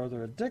will or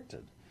they're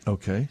addicted?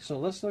 Okay. So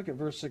let's look at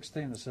verse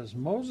 16. It says,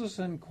 Moses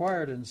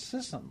inquired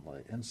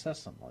incessantly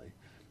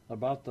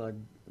about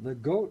the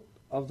goat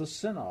of the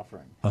sin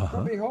offering.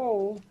 For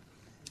behold,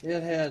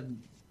 it had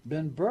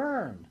been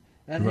burned,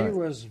 and he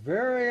was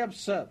very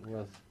upset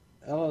with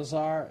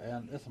Eleazar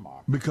and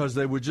Ithamar, because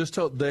they were just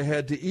told they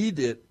had to eat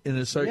it in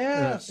a certain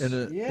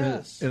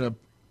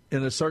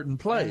in a certain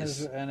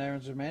place. And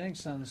Aaron's remaining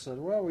sons said,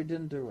 "Well, we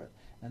didn't do it."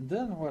 And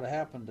then what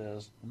happened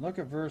is, and look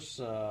at verse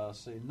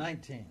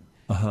 19.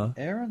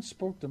 Aaron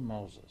spoke to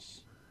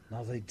Moses.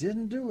 Now they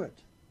didn't do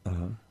it.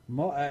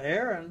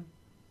 Aaron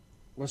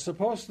was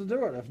supposed to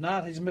do it. If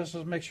not, he's supposed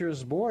to make sure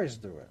his boys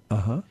do it.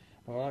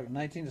 Well,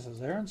 19 it says,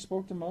 Aaron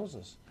spoke to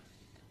Moses.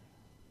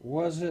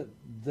 Was it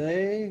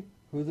they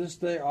who this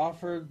day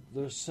offered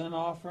their sin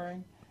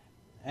offering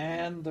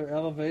and their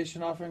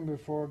elevation offering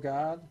before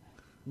God?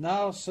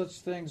 Now such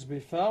things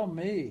befell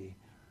me.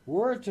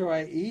 Were to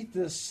I eat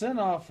this sin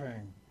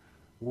offering,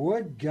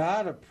 would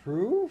God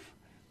approve?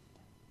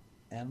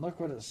 And look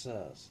what it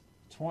says.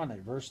 20,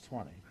 verse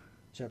 20.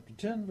 Chapter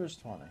 10, verse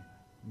 20.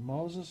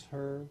 Moses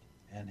heard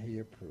and he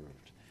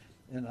approved.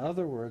 In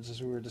other words,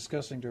 as we were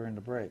discussing during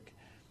the break,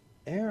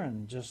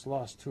 Aaron just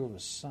lost two of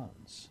his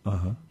sons.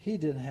 He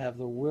didn't have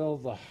the will,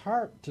 the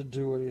heart to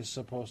do what he was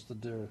supposed to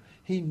do.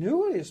 He knew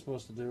what he was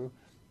supposed to do,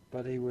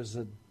 but he was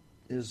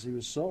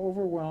so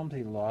overwhelmed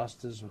he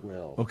lost his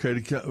will. Okay,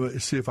 to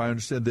see if I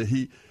understand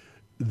that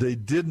they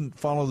didn't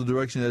follow the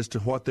direction as to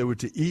what they were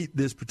to eat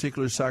this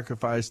particular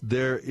sacrifice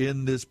there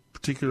in this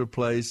particular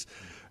place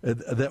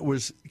that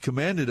was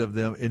commanded of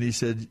them. And he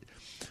said,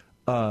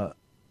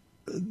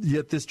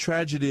 yet this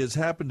tragedy has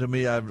happened to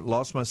me. I've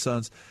lost my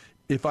sons.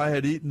 If I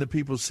had eaten the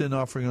people's sin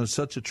offering on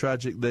such a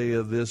tragic day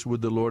of this,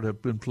 would the Lord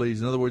have been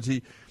pleased? In other words,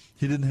 he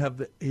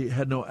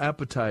had no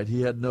appetite.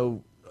 He had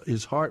no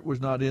his heart was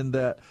not in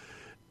that,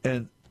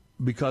 and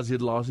because he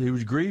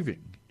was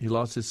grieving. He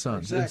lost his son.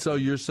 Exactly. And so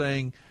you're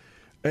saying,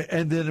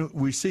 and then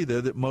we see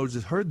there that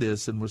Moses heard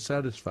this and was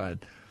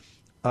satisfied.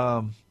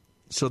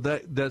 So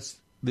that's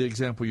the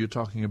example you're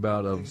talking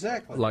about of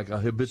exactly. like a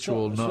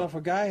habitual. So if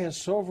a guy is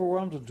so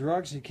overwhelmed with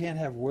drugs he can't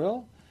have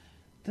will,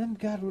 then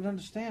God would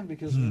understand,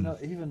 because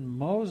even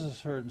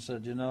Moses heard and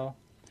said,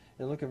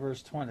 look at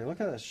verse 20. Look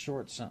at that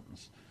short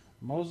sentence.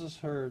 Moses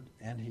heard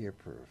and he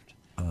approved.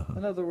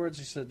 In other words,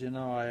 he said,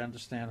 I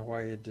understand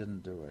why you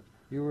didn't do it.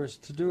 You were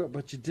to do it,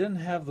 but you didn't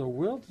have the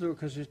will to do it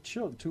because your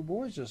children, 2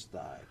 boys just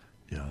died.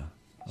 Yeah.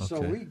 Okay.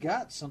 So we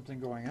got something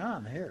going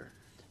on here.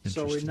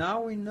 So we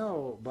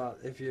know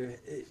about, to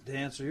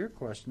answer your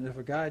question, if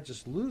a guy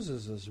just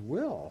loses his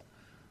will,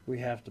 we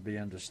have to be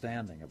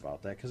understanding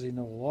about that, because he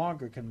no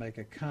longer can make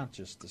a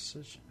conscious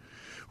decision.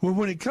 Well,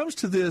 when it comes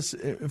to this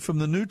from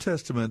the New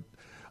Testament,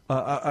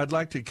 I'd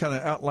like to kind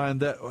of outline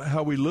that,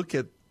 how we look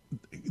at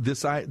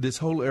this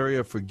whole area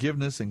of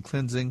forgiveness and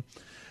cleansing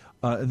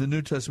in the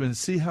New Testament, and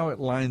see how it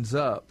lines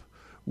up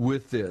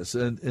with this.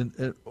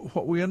 And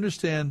what we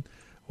understand,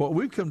 what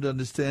we've come to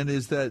understand,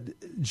 is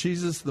that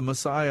Jesus, the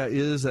Messiah,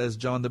 is, as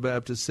John the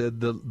Baptist said,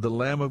 the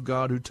Lamb of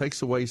God who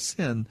takes away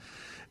sin.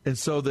 And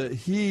so that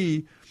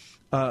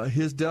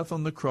his death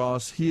on the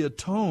cross, he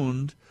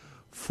atoned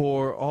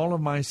for all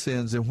of my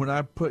sins. And when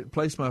I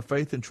place my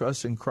faith and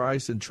trust in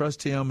Christ and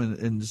trust him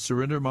and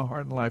surrender my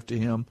heart and life to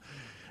him,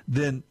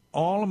 then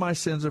all of my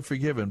sins are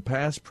forgiven,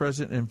 past,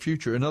 present, and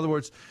future. In other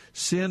words,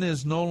 sin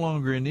is no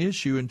longer an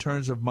issue in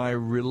terms of my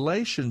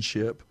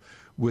relationship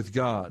with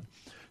God.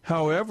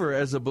 However,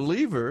 as a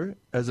believer,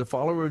 as a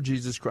follower of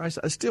Jesus Christ,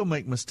 I still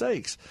make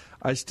mistakes.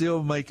 I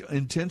still make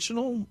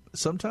intentional,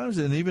 sometimes,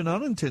 and even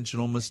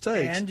unintentional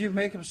mistakes. And you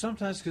make them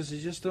sometimes because you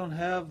just don't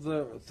have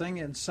the thing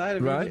inside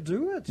of you to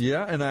do it.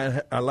 Yeah, and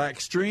I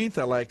lack strength,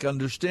 I lack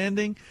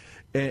understanding,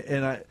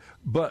 and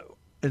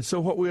so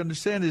what we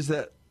understand is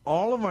that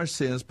all of our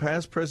sins,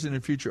 past, present,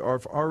 and future, are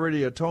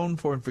already atoned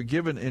for and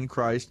forgiven in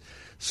Christ,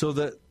 so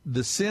that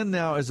the sin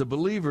now as a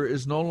believer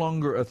is no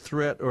longer a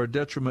threat or a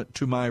detriment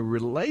to my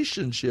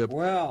relationship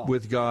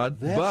with God.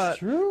 That's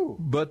true.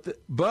 But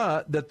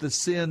that the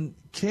sin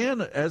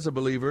can, as a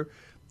believer,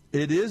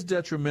 it is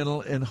detrimental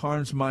and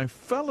harms my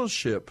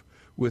fellowship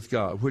with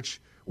God,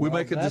 which we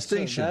make a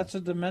distinction. That's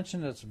a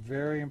dimension that's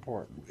very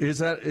important. Is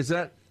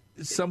that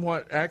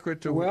somewhat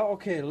accurate to? Well,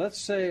 okay,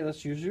 let's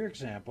use your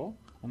example,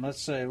 and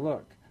let's say,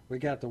 look, we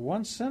got the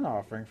one sin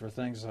offering for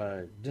things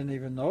I didn't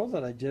even know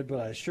that I did, but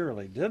I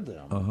surely did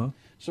them.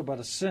 So, but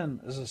a sin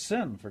is a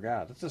sin for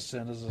God. It's a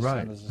sin is a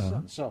sin is a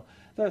sin. So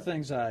there are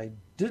things I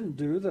didn't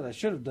do that I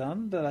should have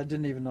done that I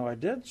didn't even know I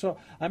did. So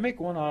I make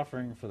one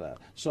offering for that.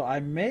 So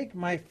I make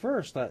my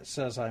first, that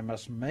says I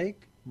must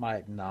make my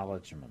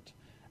acknowledgement.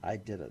 I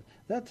did it.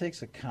 That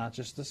takes a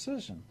conscious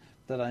decision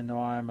that I know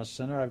I'm a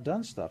sinner. I've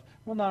done stuff.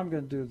 Well, now I'm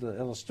going to do the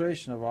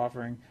illustration of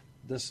offering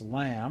this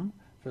lamb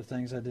for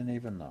things I didn't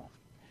even know.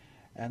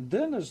 And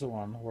then there's the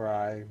one where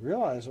I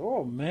realize,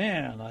 oh,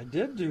 man, I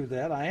did do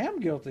that. I am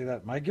guilty of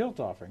that, my guilt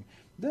offering.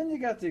 Then you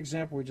got the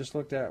example we just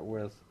looked at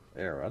with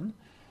Aaron.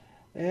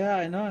 Yeah,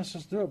 I know I'm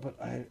supposed to do it,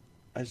 but I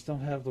just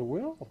don't have the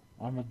will.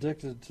 I'm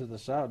addicted to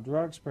the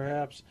drugs,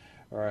 perhaps,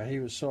 or he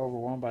was so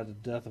overwhelmed by the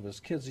death of his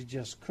kids he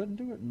just couldn't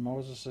do it. And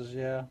Moses says,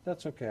 yeah,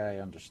 that's okay, I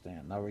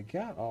understand. Now, we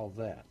got all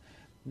that.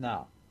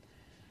 Now,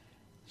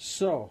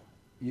 so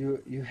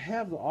you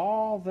have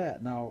all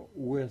that. Now,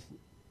 with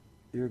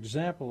your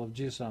example of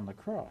Jesus on the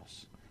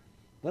cross,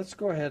 let's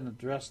go ahead and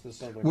address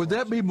this other Would question.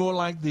 that be more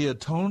like the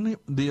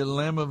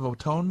Lamb of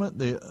Atonement,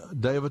 the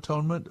Day of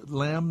Atonement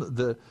Lamb,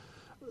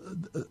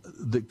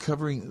 the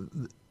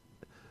covering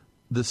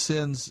the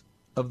sins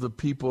of the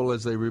people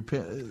as they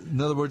repent?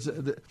 In other words,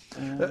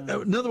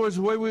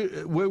 the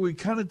way we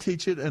kind of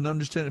teach it and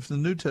understand it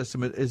from the New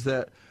Testament is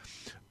that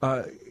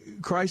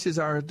Christ is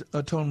our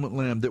atonement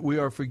lamb, that we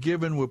are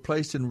forgiven, we're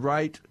placed in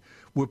right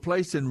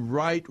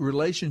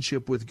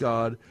relationship with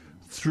God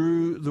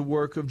through the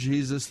work of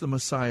Jesus the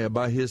Messiah.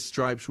 By his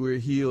stripes we're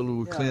healed,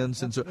 we're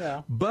cleansed, and so.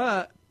 Yeah.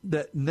 But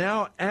that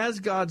now, as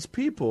God's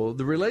people,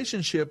 the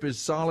relationship is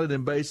solid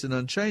and base and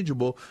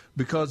unchangeable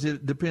because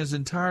it depends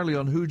entirely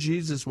on who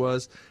Jesus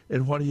was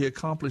and what he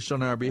accomplished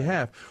on our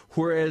behalf.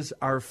 Whereas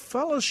our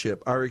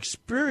fellowship, our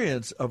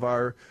experience of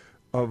our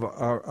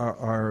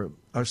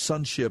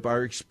sonship,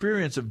 our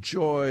experience of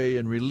joy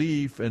and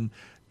relief and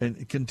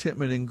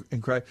contentment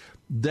in Christ,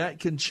 that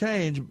can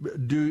change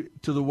due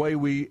to the way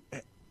we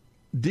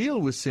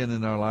deal with sin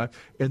in our life.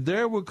 And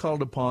there we're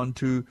called upon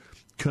to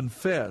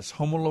confess,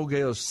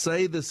 homologeo,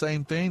 say the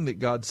same thing that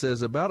God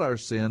says about our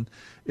sin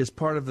is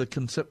part of the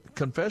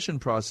confession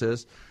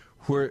process,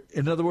 where,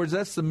 in other words,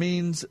 that's the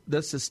means,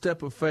 that's the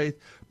step of faith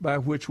by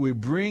which we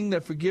bring the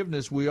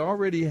forgiveness we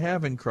already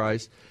have in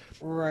Christ,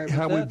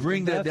 how we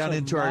bring that down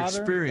into our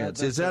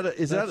experience.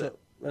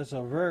 That's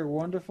a very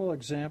wonderful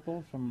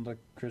example from the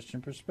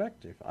Christian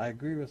perspective. I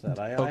agree with that.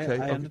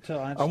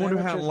 I wonder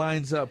how it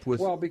lines up with...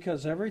 Well,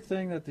 because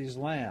everything that these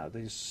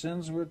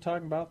sins we're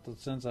talking about, the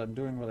sins I'm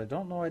doing what I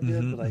don't know I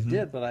did, but I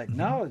did, but I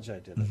acknowledge I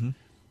did it.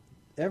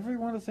 every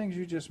one of the things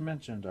you just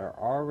mentioned are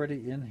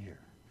already in here.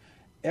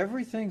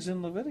 Everything's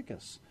in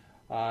Leviticus.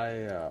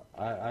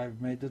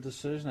 I've made the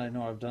decision. I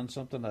know I've done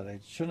something that I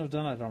shouldn't have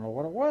done. I don't know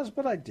what it was,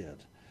 but I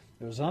did.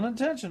 It was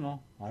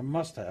unintentional. I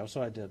must have,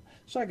 so I did.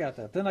 So I got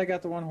that. Then I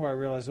got the one where I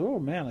realized, oh,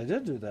 man, I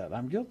did do that.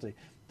 I'm guilty.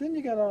 Then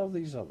you got all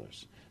these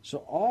others. So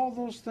all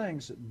those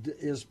things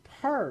is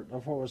part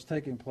of what was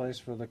taking place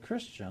for the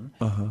Christian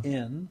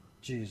in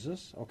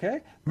Jesus,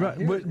 okay? Right,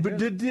 but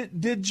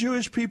did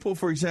Jewish people,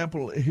 for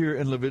example, here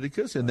in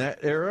Leviticus, in that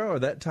era or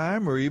that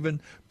time, or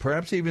even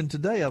perhaps even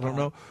today, I don't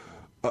know,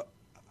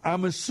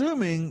 I'm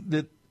assuming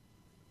that,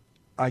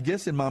 I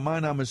guess in my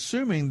mind, I'm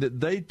assuming that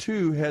they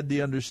too had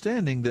the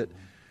understanding that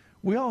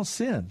we all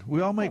sin. We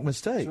all make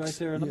mistakes. It's right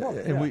there in the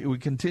book. And we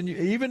continue,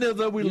 even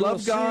though we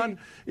love God,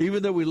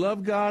 even though we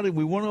love God and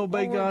we want to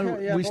obey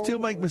God, we still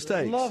make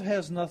mistakes. Love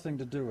has nothing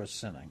to do with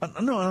sinning.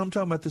 No, I'm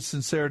talking about the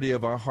sincerity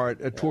of our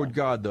heart toward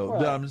God, though.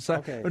 Well,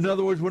 In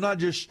other words, we're not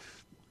just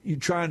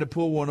trying to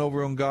pull one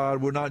over on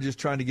God. We're not just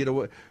trying to get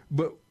away.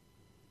 But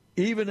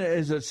even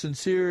as a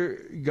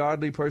sincere,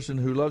 godly person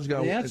who loves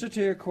God, the answer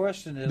to your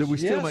question is do we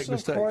still make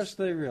mistakes? Of course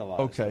they realize.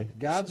 Okay. It.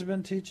 God's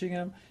been teaching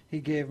them. He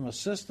gave them a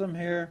system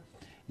here.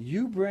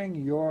 You bring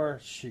your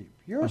sheep,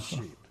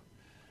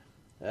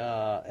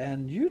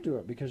 and you do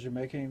it because you're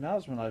making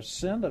acknowledgement. I've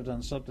sinned. I've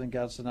done something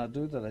God said not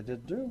do that I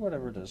did do,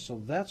 whatever it is.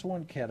 So that's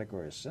one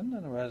category of sin,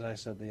 and as I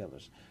said, the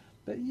others.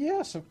 But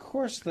yes, of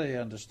course they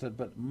understood.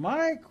 But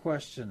my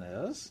question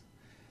is,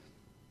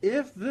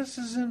 if this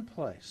is in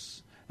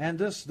place, and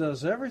this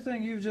does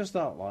everything you've just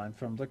outlined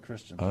from the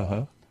Christian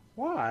thought,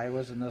 why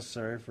was it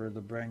necessary for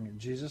to bring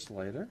Jesus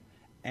later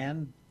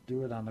and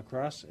do it on the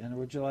cross? And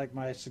would you like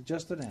my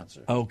suggested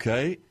answer?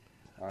 Okay.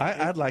 Right.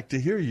 I'd like to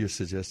hear your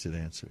suggested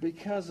answer.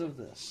 Because of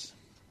this.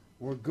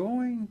 We're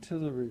going to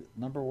the,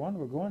 number one,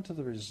 we're going to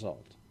the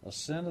result. A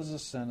sin is a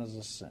sin is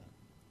a sin.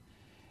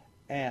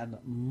 And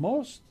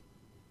most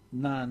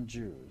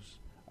non-Jews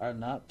are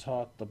not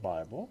taught the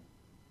Bible.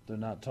 They're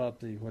not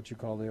taught what you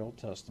call the Old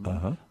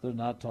Testament. They're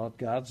not taught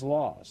God's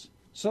laws.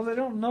 So they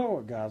don't know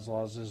what God's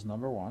laws is,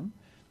 number one.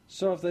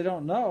 So if they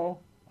don't know,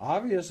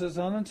 obvious is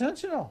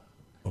unintentional.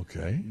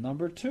 Okay.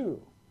 Number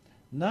two,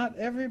 not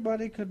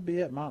everybody could be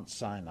at Mount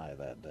Sinai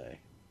that day.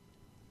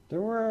 There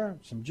were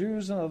some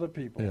Jews and other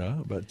people. Yeah,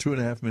 about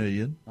 2.5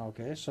 million.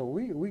 Okay, so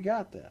we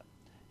got that.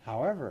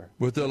 However,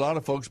 with a lot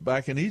of folks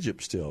back in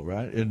Egypt still,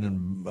 right?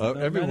 And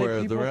everywhere.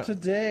 Many people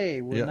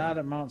today were not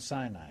at Mount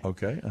Sinai.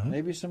 Okay.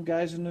 Maybe some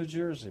guys in New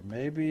Jersey,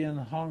 maybe in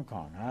Hong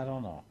Kong, I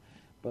don't know.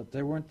 But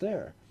they weren't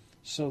there.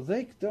 So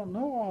they don't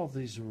know all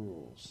these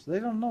rules. They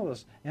don't know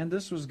this. And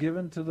this was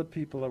given to the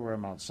people that were at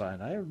Mount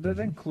Sinai. That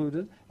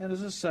included, and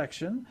there's a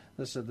section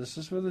that said this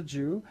is for the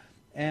Jew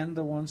and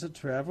the ones that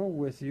travel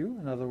with you.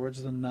 In other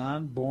words, the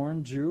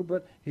non-born Jew,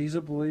 but he's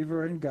a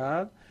believer in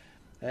God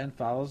and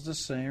follows the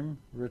same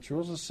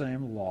rituals, the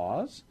same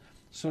laws.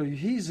 So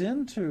he's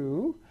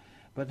into,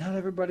 but not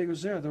everybody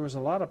was there. There was a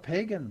lot of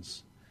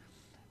pagans.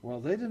 Well,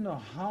 they didn't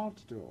know how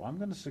to do it. Well, I'm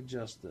going to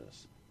suggest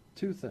this.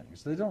 Two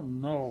things. They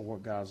don't know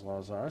what God's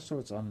laws are, so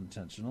it's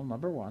unintentional,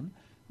 number one.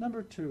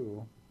 Number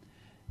two,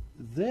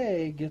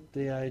 they get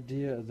the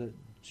idea that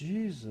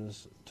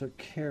Jesus took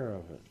care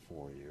of it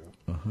for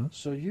you.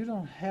 So you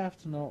don't have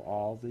to know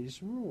all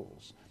these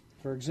rules.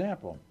 For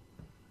example,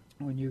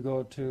 when you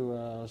go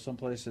to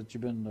someplace that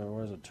you've been,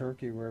 or was it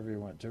Turkey, wherever you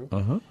went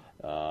to,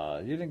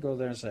 you didn't go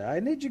there and say, I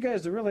need you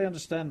guys to really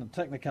understand the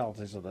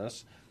technicalities of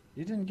this.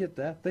 You didn't get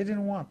that. They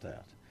didn't want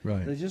that.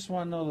 Right. They just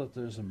want to know that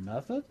there's a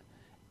method.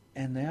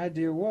 And the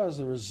idea was,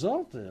 the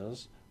result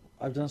is,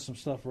 I've done some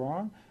stuff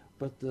wrong,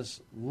 but this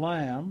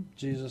lamb,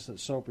 Jesus that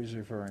Soapy's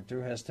referring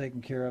to, has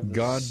taken care of the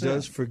God sin.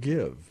 does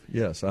forgive.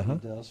 Yes, He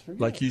does forgive.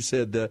 Like you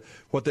said,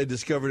 what they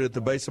discovered at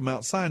the base of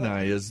Mount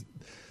Sinai is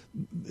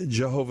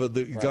Jehovah,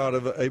 the God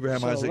of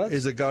Abraham, Isaac,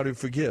 is a God who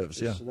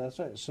forgives. Yeah, so that's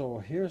right. So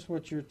here's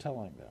what you're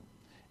telling them,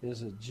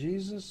 is that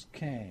Jesus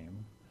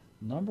came,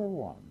 number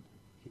one,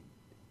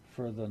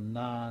 for the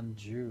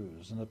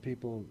non-Jews and the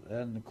people,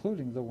 and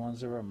including the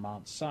ones that were at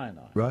Mount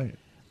Sinai. Right.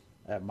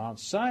 At Mount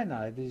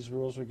Sinai, these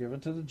rules were given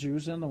to the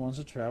Jews and the ones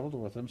that traveled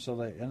with them.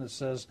 So and it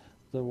says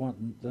the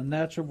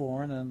natural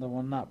born and the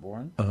one not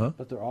born,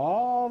 but they're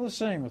all the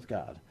same with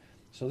God.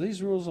 So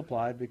these rules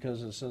applied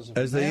because it says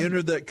as they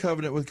entered that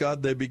covenant with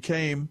God, they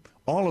became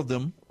all of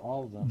them,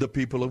 the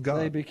people of God.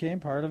 They became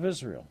part of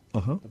Israel,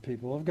 the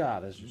people of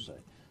God, as you say.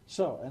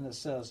 So, and it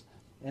says.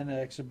 And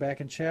actually,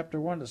 back in chapter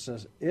 1, it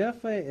says,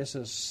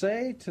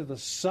 say to the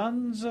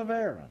sons of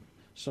Aaron.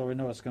 So we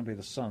know it's going to be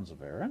the sons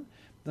of Aaron.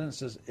 Then it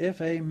says,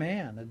 if a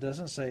man. It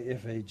doesn't say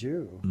if a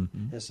Jew.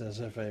 It says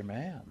if a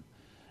man.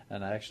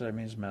 And actually it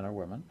means men or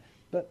women.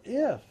 But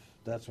if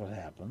that's what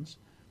happens,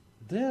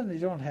 then you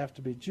don't have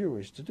to be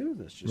Jewish to do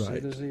this. You see,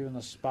 there's even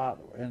a spot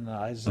in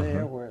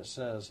Isaiah where it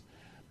says,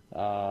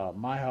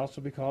 my house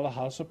will be called a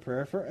house of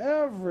prayer for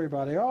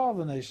everybody, all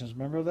the nations.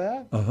 Remember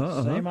that?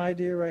 Same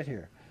idea right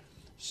here.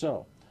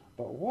 So,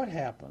 but what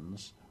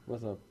happens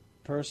with a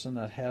person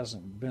that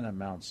hasn't been at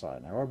Mount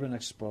Sinai or been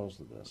exposed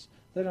to this?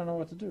 They don't know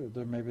what to do.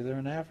 Maybe they're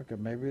in Africa.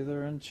 Maybe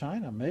they're in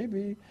China.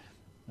 Maybe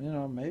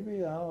maybe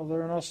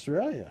they're in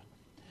Australia.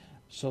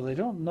 So they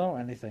don't know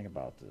anything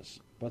about this.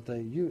 But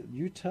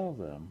you tell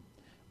them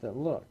that,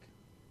 look,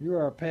 you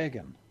are a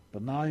pagan,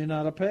 but now you're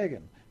not a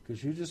pagan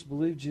because you just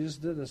believe Jesus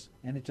did this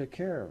and he took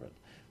care of it.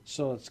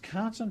 So it's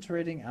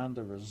concentrating on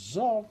the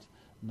result,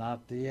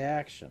 not the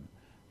action.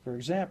 For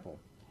example,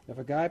 if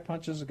a guy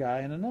punches a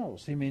guy in the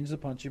nose, he means to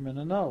punch him in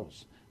the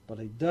nose, but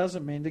he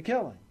doesn't mean to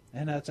kill him.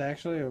 And that's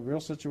actually a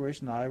real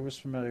situation I was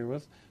familiar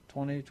with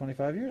 20,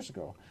 25 years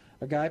ago.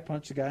 A guy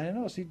punched a guy in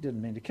the nose. He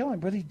didn't mean to kill him,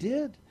 but he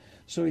did.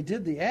 So he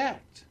did the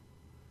act,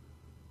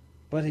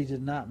 but he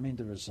did not mean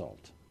the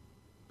result.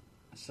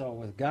 So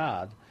with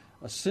God,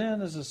 a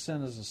sin is a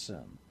sin is a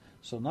sin.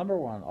 So number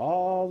one,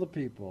 all the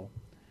people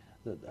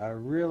that are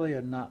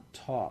not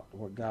taught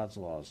what God's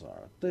laws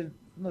are,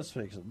 let's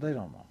face it, they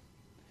don't know.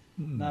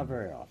 Not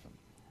very often.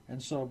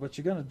 And so, but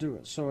you're going to do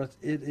it. So it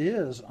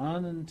is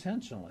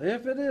unintentional.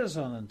 If it is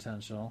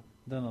unintentional,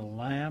 then a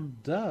lamb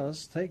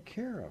does take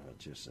care of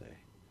it, you see.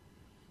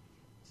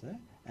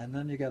 And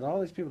then you got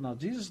all these people. Now,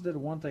 Jesus did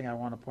one thing I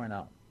want to point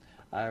out.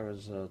 I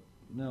was,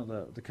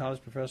 the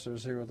college professor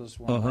was here with us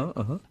one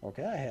night.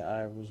 Okay,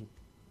 I was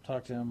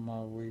talking to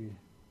him.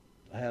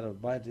 I had a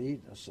bite to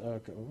eat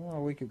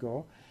a week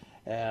ago.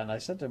 And I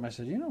said to him, I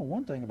said,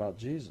 one thing about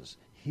Jesus,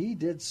 he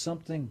did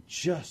something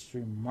just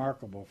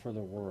remarkable for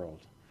the world.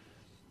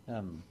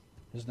 And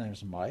his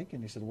name's Mike,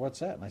 and he said, what's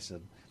that? And I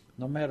said,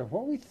 no matter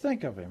what we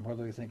think of him,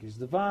 whether we think he's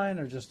divine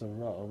or just a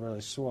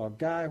really swell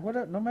guy,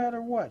 whatever, no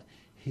matter what,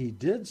 he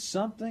did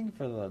something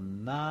for the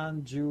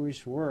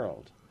non-Jewish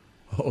world.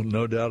 Oh,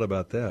 no doubt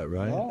about that,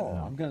 right?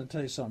 Oh, I'm going to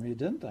tell you something you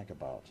didn't think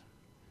about.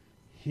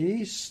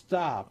 He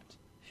stopped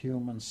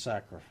human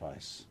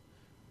sacrifice.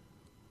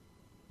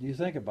 You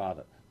think about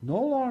it. No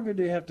longer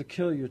do you have to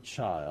kill your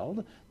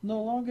child.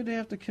 No longer do you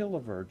have to kill a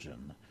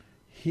virgin.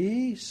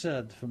 He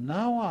said, from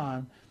now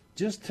on,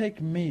 just take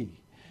me.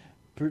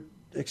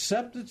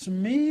 Except it's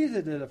me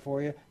that did it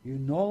for you. You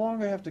no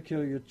longer have to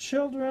kill your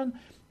children.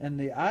 And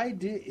the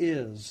idea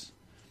is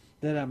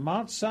that at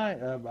Mount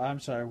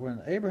Sinai,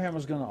 when Abraham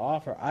was going to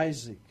offer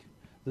Isaac,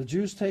 the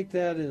Jews take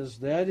that as,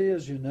 the idea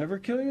is you never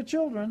kill your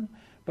children.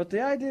 But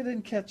the idea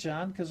didn't catch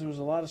on because there was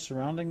a lot of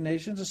surrounding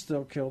nations that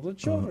still killed the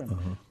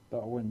children.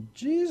 But when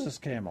Jesus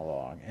came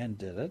along and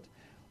did it,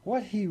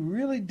 what he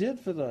really did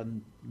for the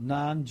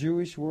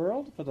non-Jewish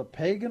world, for the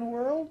pagan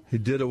world, he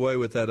did away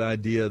with that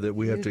idea that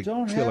we have to kill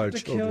our children. You don't have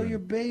to kill your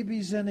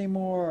babies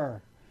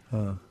anymore.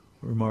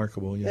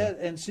 Remarkable, yeah.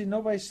 And see,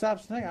 nobody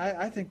stops to think.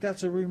 I think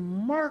that's a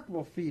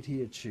remarkable feat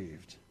he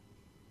achieved.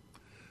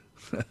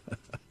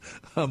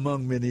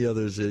 Among many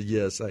others,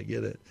 yes, I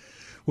get it.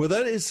 Well,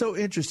 that is so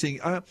interesting.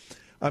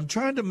 I'm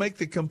trying to make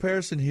the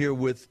comparison here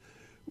with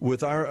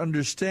our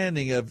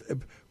understanding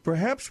of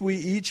perhaps we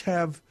each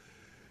have.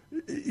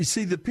 You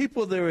see, the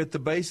people there at the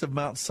base of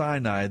Mount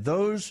Sinai,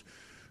 those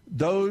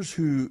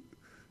who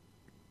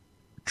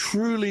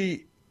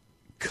truly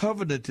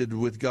covenanted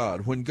with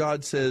God, when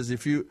God says,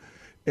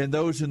 and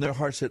those in their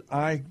hearts said,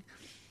 I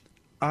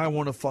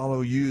want to follow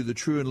you, the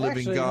true and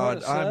living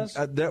God.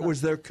 That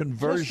was their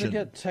conversion. Just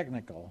to get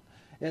technical,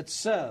 it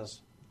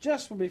says,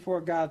 just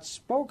before God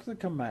spoke the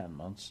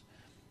commandments,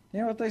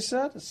 you know what they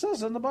said? It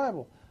says in the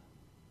Bible,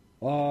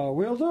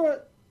 we'll do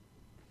it.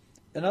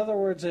 In other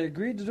words, they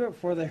agreed to do it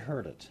before they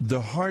heard it.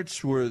 The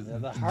hearts were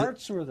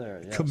were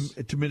there, yes.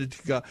 Committed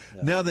to God.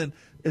 Yeah. Now then,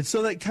 and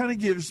so that kind of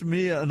gives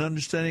me an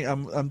understanding.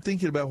 I'm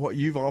thinking about what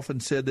you've often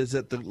said is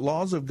that the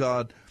laws of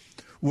God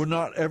were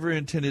not ever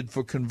intended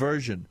for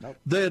conversion. Nope.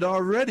 They had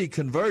already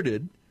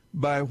converted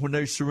by when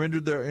they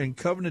surrendered and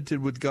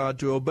covenanted with God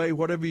to obey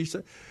whatever He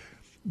said.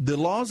 The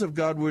laws of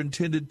God were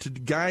intended to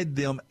guide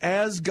them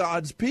as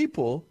God's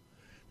people.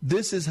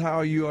 This is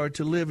how you are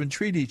to live and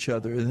treat each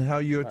other, and how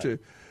you are to.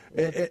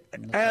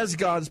 As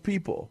God's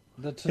people.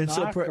 The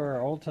Tanakh,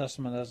 or Old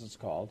Testament as it's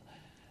called,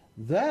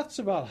 that's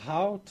about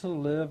how to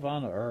live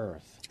on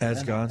earth.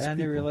 As God's people. And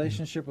your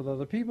relationship with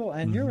other people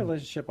and your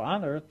relationship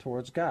on earth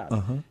towards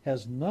God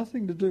has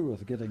nothing to do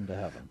with getting to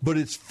heaven. But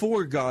it's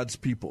for God's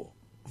people.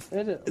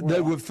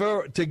 They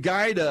refer to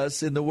guide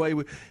us in the way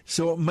we.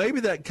 So maybe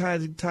that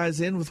kind of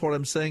ties in with what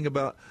I'm saying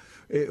about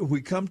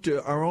we come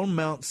to our own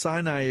Mount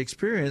Sinai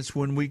experience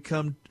when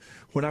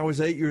I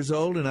was 8 years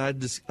old and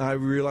I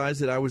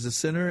realized that I was a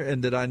sinner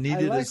and that I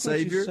needed a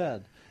Savior. What you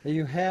said.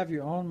 You have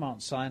your own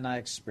Mount Sinai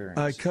experience.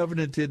 I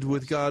covenanted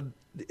with God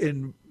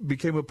and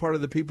became a part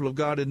of the people of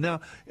God,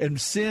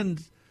 and sin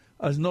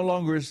is no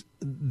longer.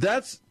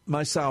 That's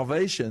my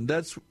salvation.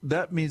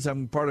 That means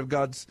I'm part of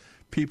God's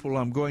people.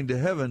 I'm going to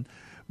heaven.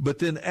 But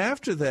then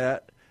after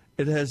that,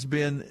 it has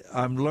been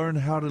I've learned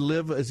how to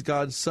live as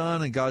God's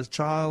son and God's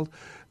child.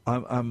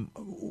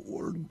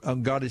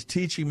 God is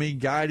teaching me,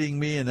 guiding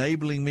me,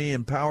 enabling me,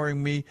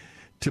 empowering me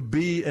to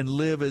be and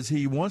live as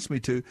He wants me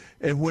to.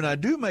 And when I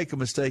do make a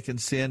mistake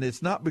and sin,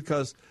 it's not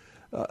because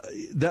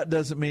that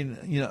doesn't mean,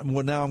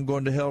 well, now I'm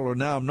going to hell or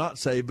now I'm not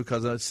saved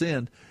because I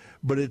sinned.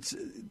 But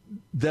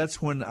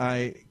that's when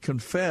I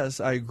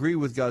confess, I agree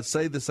with God,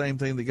 say the same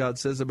thing that God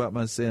says about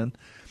my sin,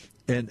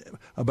 and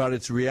about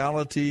its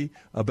reality,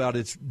 about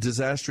its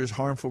disastrous,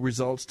 harmful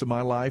results to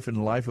my life and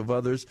the life of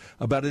others,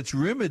 about its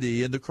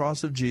remedy in the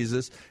cross of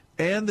Jesus,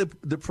 and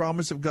the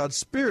promise of God's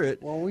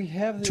Spirit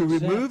to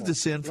remove the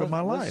sin from my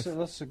life.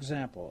 Let's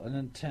example, an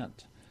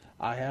intent.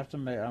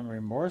 I'm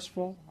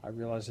remorseful, I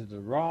realize I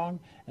did wrong,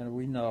 and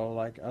we know,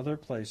 like other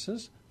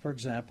places, for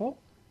example,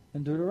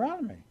 in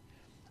Deuteronomy,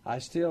 I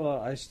steal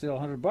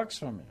 $100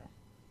 from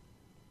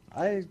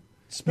you.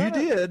 You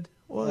did?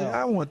 Well,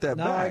 I want that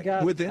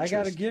back with interest. I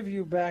got to give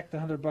you back the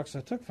 $100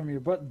 I took from you,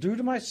 but due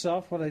to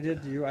myself, what I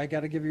did to you, I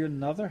got to give you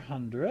another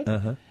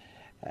 100.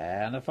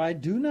 And if I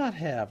do not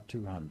have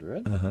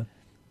 200,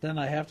 then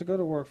I have to go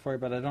to work for you,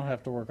 but I don't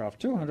have to work off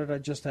 200. I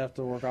just have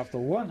to work off the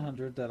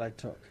 100 that I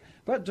took.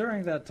 But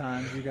during that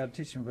time, you got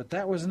to teach me. But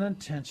that was an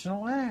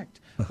intentional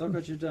act. Look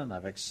what you've done.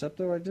 I've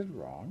accepted what I did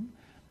wrong.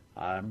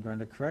 I'm going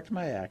to correct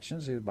my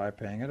actions either by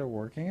paying it or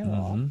working it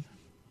off.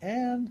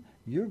 And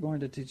you're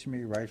going to teach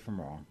me right from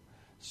wrong.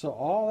 So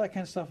all that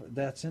kind of stuff,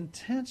 that's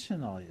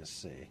intentional, you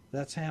see.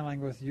 That's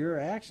handling with your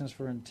actions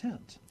for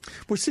intent.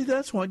 Well, see,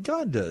 that's what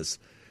God does.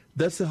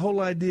 That's the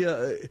whole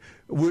idea.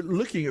 We're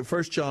looking at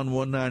 1 John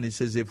 1:9. He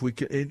says, if we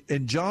can,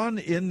 and John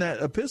in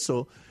that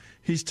epistle,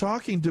 he's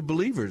talking to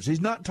believers. He's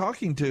not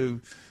talking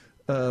to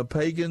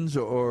pagans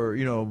or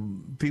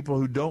people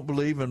who don't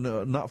believe and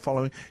not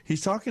following.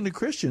 He's talking to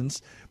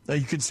Christians.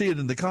 You can see it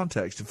in the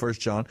context of 1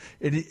 John.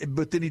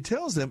 But then he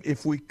tells them,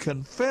 if we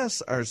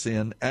confess our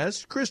sin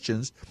as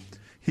Christians,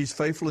 He's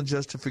faithful and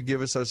just to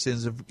forgive us our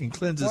sins and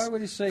cleanse us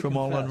from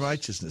all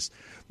unrighteousness.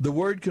 The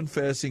word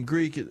confess in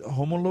Greek,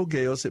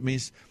 homologeos, it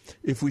means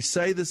if we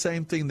say the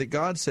same thing that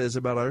God says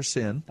about our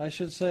sin. I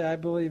should say I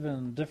believe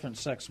in different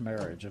sex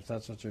marriage, if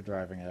that's what you're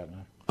driving at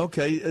now.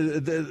 Okay.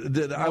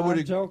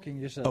 I'm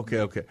joking, you said.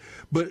 Okay.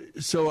 But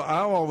so I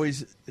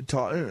always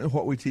taught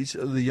what we teach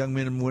the young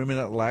men and women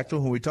at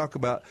Lactal when we talk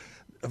about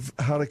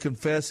how to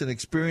confess and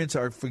experience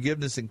our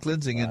forgiveness and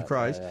cleansing in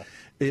Christ.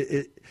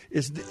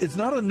 It's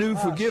not a new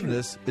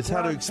forgiveness. It's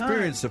how to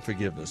experience the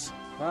forgiveness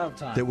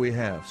that we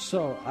have.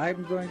 So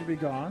I'm going to be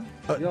gone.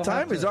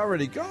 Time is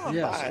already gone.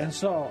 Yes, and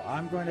so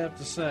I'm going to have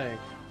to say,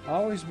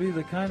 always be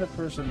the kind of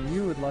person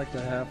you would like to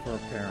have for a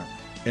parent.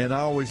 And I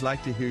always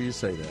like to hear you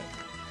say that.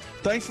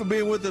 Thanks for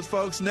being with us,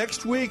 folks.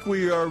 Next week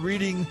we are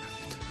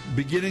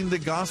beginning the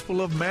Gospel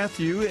of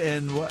Matthew,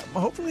 and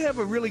hopefully have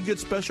a really good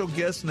special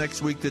guest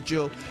next week that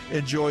you'll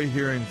enjoy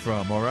hearing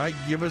from, all right?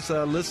 Give us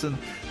a listen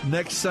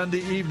next Sunday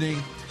evening.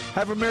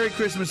 Have a Merry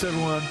Christmas,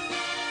 everyone.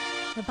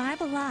 The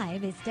Bible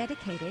Live is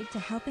dedicated to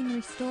helping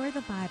restore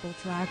the Bible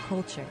to our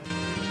culture.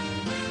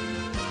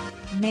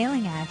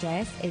 Mailing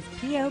address is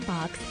P.O.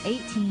 Box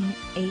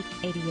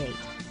 18888.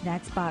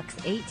 That's Box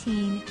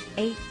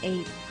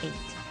 18888.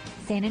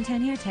 San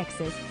Antonio,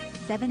 Texas,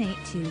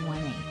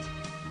 78218.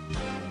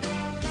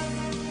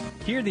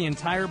 Hear the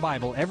entire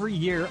Bible every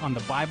year on the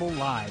Bible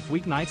Live,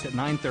 weeknights at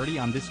 9:30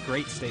 on this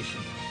great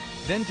station.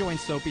 Then join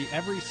Soapy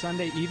every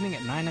Sunday evening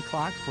at 9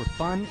 o'clock for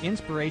fun,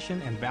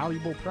 inspiration, and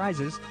valuable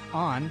prizes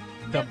on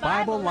the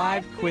Bible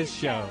Live Quiz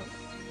Show.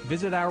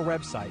 Visit our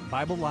website,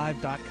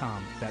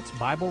 BibleLive.com. That's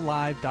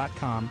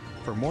BibleLive.com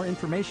for more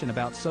information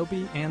about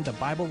Soapy and the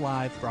Bible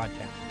Live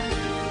broadcast.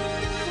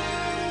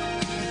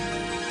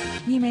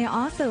 You may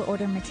also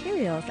order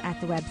materials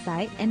at the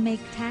website and make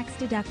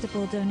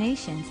tax-deductible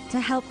donations to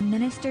help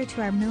minister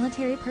to our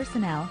military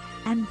personnel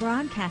and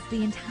broadcast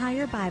the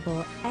entire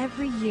Bible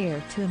every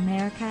year to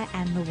America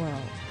and the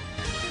world.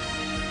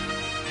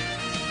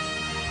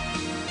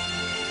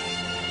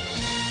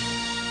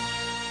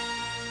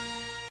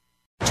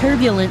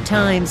 Turbulent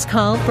times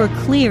call for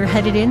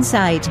clear-headed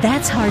insight.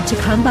 That's hard to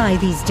come by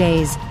these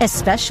days,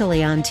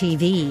 especially on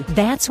TV.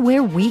 That's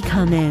where we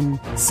come in.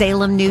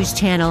 Salem News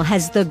Channel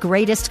has the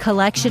greatest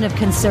collection of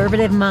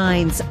conservative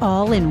minds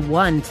all in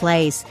one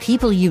place.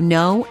 People you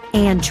know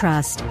and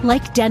trust,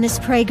 like Dennis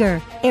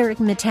Prager, Eric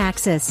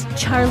Metaxas,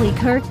 Charlie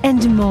Kirk,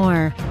 and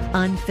more.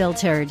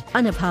 Unfiltered,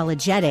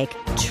 unapologetic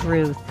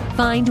truth.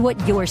 Find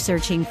what you're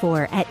searching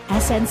for at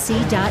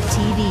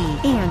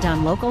snc.tv and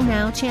on Local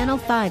Now, Channel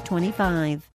 525.